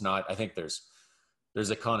 it's not, I think there's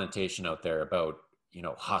a connotation out there about,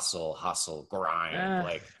 hustle, grind,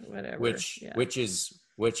 like, Whatever. which, Yeah.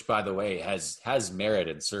 which by the way, has merit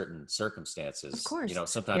in certain Of circumstances. course.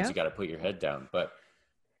 Sometimes Yeah. you got to put your head down, but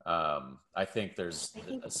I think there's I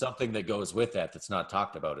think something that goes with that that's not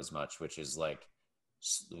talked about as much, which is like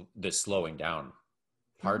the slowing down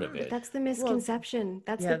part of Mhm. But it. that's the Well, misconception.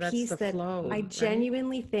 That's yeah, the that's piece the that flow, I Mm, right?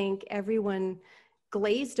 genuinely think everyone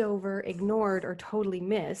glazed over, ignored, or totally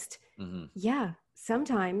missed. mm-hmm. Yeah,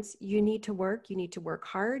 sometimes you need to work. You need to work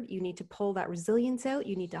hard. You need to pull that resilience out.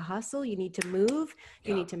 You need to hustle. You need to move.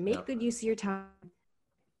 You Yeah, need to yeah. make good use of your time.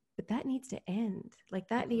 But that needs to end. Like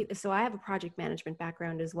that need. So I have a project management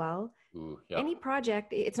background as well. Ooh, yeah, Any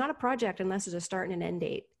project, it's not a project unless there's a start and an end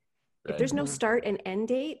date. If right, there's no Mhm. start and end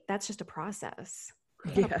date, that's just a process.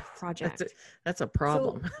 It's right. not a Yes, project. that's a So,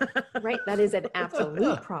 problem. right, that is an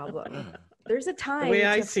absolute problem. There's a The way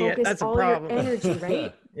time I to see it, focus that's a all your problem. energy,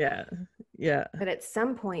 right? Yeah. Yeah. But at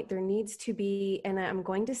some point, there needs to be, and I'm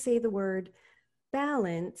going to say the word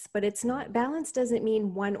balance, but it's not, balance doesn't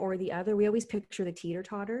mean one or the other. We always picture the teeter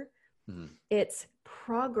totter. Mhm. It's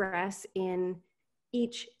progress in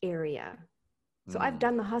each area. So I've Mm.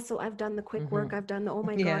 done the hustle, I've done the quick work, Mhm. I've done the, oh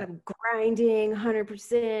my God, Yeah. I'm grinding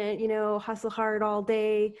 100%, hustle hard all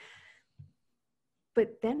day.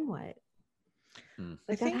 But then what? Mm. I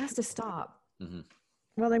Like that think, has to stop. Mm-hmm.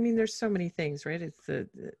 well, I mean, there's so many things, right? It's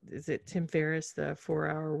is it Tim Ferriss, the 4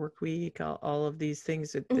 hour work week, all of these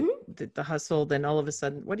things that Mm-hmm. the hustle, then all of a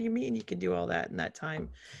sudden, what do you mean you can do all that in that time?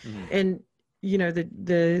 Mm-hmm. And,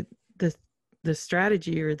 the, the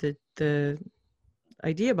strategy or the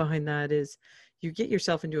idea behind that is you get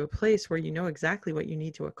yourself into a place where you know exactly what you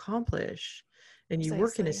need to accomplish and you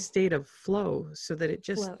work in a Precisely. state of flow so that it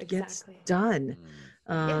just Flow, gets exactly. done.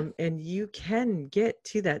 Yeah. And you can get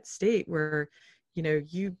to that state where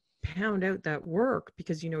you pound out that work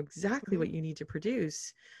because you know exactly what you need to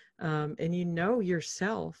produce, and you know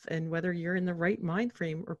yourself and whether you're in the right mind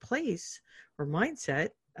frame or place or mindset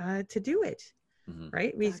to do it. Mm-hmm.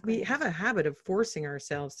 Right. We Exactly. have a habit of forcing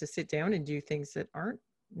ourselves to sit down and do things that aren't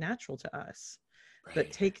natural to us, that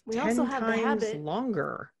Right. take We also 10 have the times habit,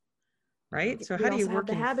 longer. Right. So we how do you also have work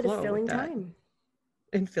the in habit of flow with filling that? time.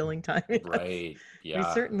 In filling time. Yes. Right. We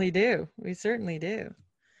Yeah. certainly do. We certainly do.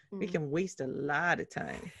 We Mm. can waste a lot of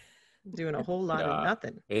time doing a whole lot of Yeah.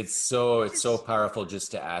 nothing. It's so powerful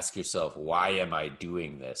just to ask yourself, why am I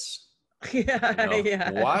doing this? Yeah.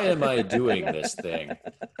 Yeah. Why am I doing Yeah. this thing?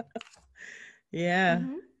 Yeah.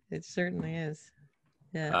 Mm-hmm. It certainly is.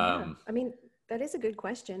 Yeah. Yeah. Um, I mean, that is a good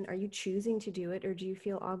question. Are you choosing to do it or do you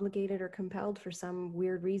feel obligated or compelled for some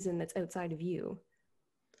weird reason that's outside of you?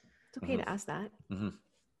 It's okay mhm, to ask that. mhm,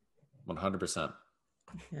 100%.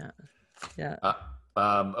 Yeah. Yeah.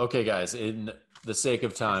 Okay, guys. In the sake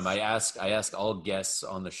of time, I ask all guests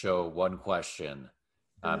on the show one question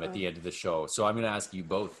at the end of the show. So I'm going to ask you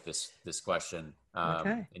both this question,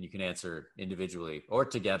 Okay. and you can answer individually or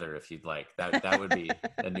together if you'd like. That would be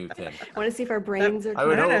a new thing. I want to see if our brains are I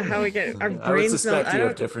would I don't know hope. how we get our I would brains don't. suspect I you have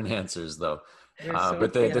don't. different answers though. They're so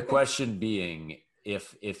But the yeah. question being,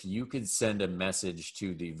 if you could send a message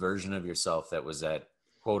to the version of yourself that was at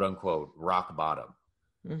quote unquote rock bottom,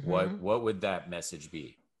 Mhm. what would that message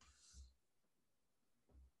be?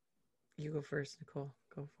 You go first, Nicole.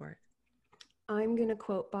 Go for it. I'm going to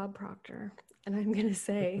quote Bob Proctor and I'm going to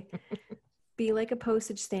say, be like a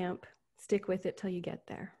postage stamp, stick with it till you get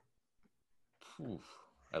there. Oof,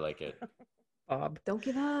 I like it. Bob. Don't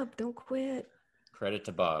give up. Don't quit. Credit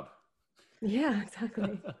to Bob. Yeah,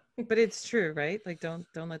 exactly. But it's true, right? Like don't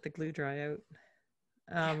let the glue dry out.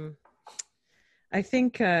 I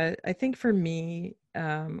think for me,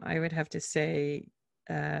 I would have to say,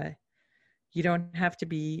 you don't have to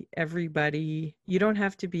be everybody. You don't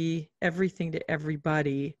have to be everything to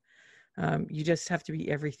everybody. You just have to be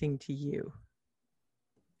everything to you.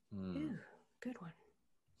 Ooh, good one.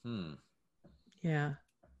 Hmm. Yeah.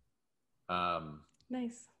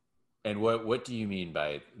 Nice. And what do you mean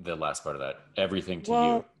by the last part of that? Everything to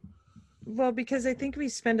you. Well, because I think we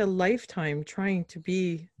spend a lifetime trying to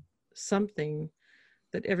be something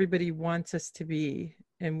that everybody wants us to be,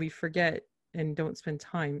 and we forget and don't spend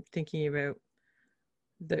time thinking about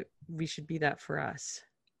that we should be that for us.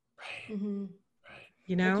 Right. Mm-hmm. Right.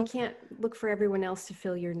 You Like know? you can't look for everyone else to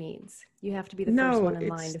fill your needs. You have to be the No, first one in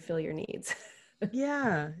it's- line to fill your needs.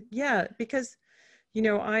 Yeah. Because, you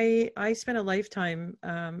know, I spent a lifetime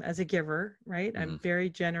as a giver, right? I'm very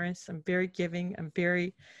generous. I'm very giving. I'm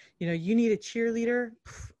very, you know, you need a cheerleader,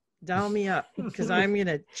 dial me up because I'm going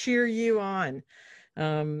to cheer you on.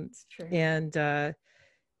 It's true. And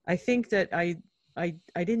I think that I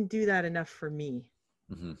didn't do that enough for me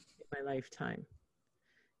in my lifetime.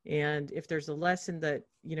 And if there's a lesson that,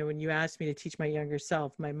 you know, when you ask me to teach my younger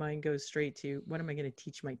self, my mind goes straight to what am I going to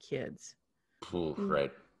teach my kids? Ooh,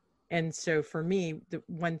 right. And so for me, the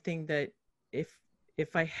one thing that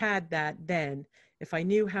if I had that then, if I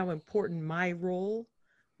knew how important my role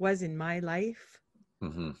was in my life,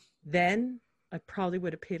 then I probably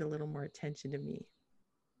would have paid a little more attention to me.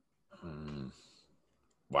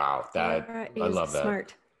 Wow, that Laura I is love that.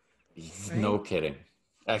 smart. No kidding!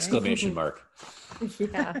 Exclamation mark.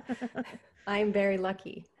 Yeah, I'm very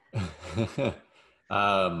lucky.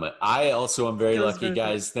 I also am very Goes lucky, both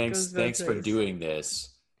guys. ways. Thanks, Goes both thanks for ways. doing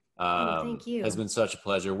this. Thank you. Has been such a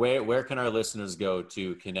pleasure. Where can our listeners go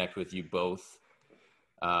to connect with you both?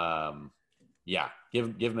 Yeah,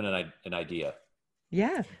 give them an idea.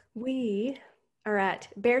 Yeah. We are at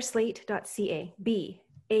bearslate.ca,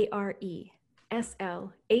 BARESLATE,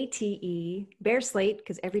 Bear Slate,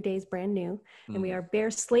 because every day is brand new. And we are Bear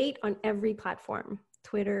Slate on every platform: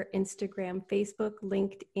 Twitter, Instagram, Facebook,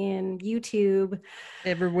 LinkedIn, YouTube,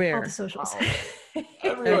 Everywhere. all the socials. Wow.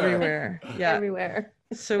 Everywhere. Yeah. Everywhere.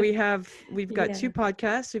 So we've got Yeah. 2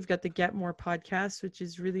 podcasts. We've got the Get More podcast, which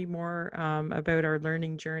is really more about our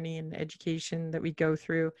learning journey and education that we go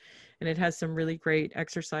through. And it has some really great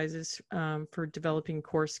exercises for developing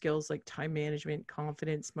core skills like time management,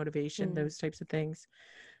 confidence, motivation, those types of things.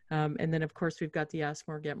 And then, of course, we've got the Ask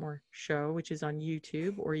More, Get More show, which is on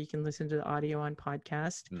YouTube, or you can listen to the audio on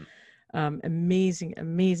podcast. Amazing,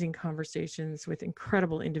 amazing conversations with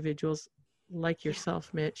incredible individuals like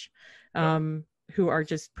yourself, Mitch, who are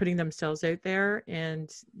just putting themselves out there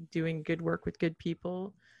and doing good work with good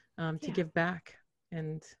people to give back.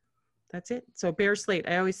 And that's it. So Bear Slate,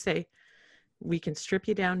 I always say, we can strip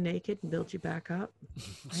you down naked and build you back up.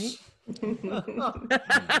 Right?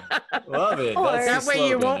 Love it. Or- That's That way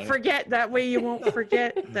you slogan, won't eh? forget. That way you won't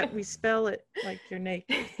forget that we spell it like you're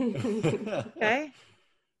naked. Okay?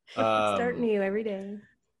 Start new every day.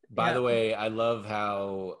 By the way, I love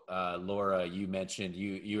how Laura, you mentioned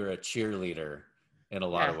you're a cheerleader in a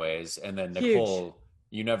lot of ways, and then Nicole,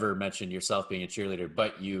 you never mentioned yourself being a cheerleader,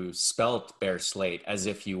 but you spelt Bear Slate as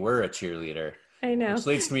if you were a cheerleader. I know. Which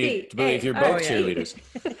leads me See, to believe you're all both right. cheerleaders.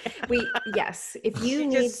 Yes, if you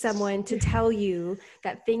need someone to tell you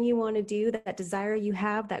that thing you want to do, that desire you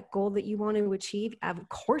have, that goal that you want to achieve, of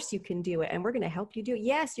course you can do it, and we're going to help you do it.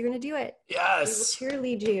 Yes, you're going to do it. Yes. We will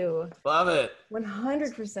cheerlead you. Love it.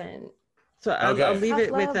 100%. So I'll leave Tough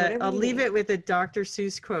it love, with whatever you need. it with a Dr.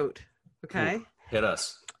 Seuss quote. Okay. Ooh, hit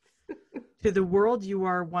us. To the world, you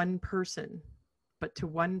are one person, but to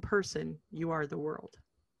one person, you are the world.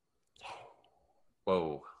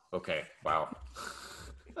 Whoa. Okay. Wow.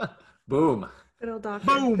 Boom. Good old doctor.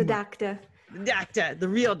 Boom. The doctor. Doctor, the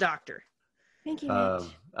real doctor. Thank you, Mitch.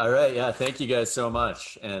 All right. Yeah. Thank you guys so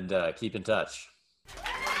much, and keep in touch.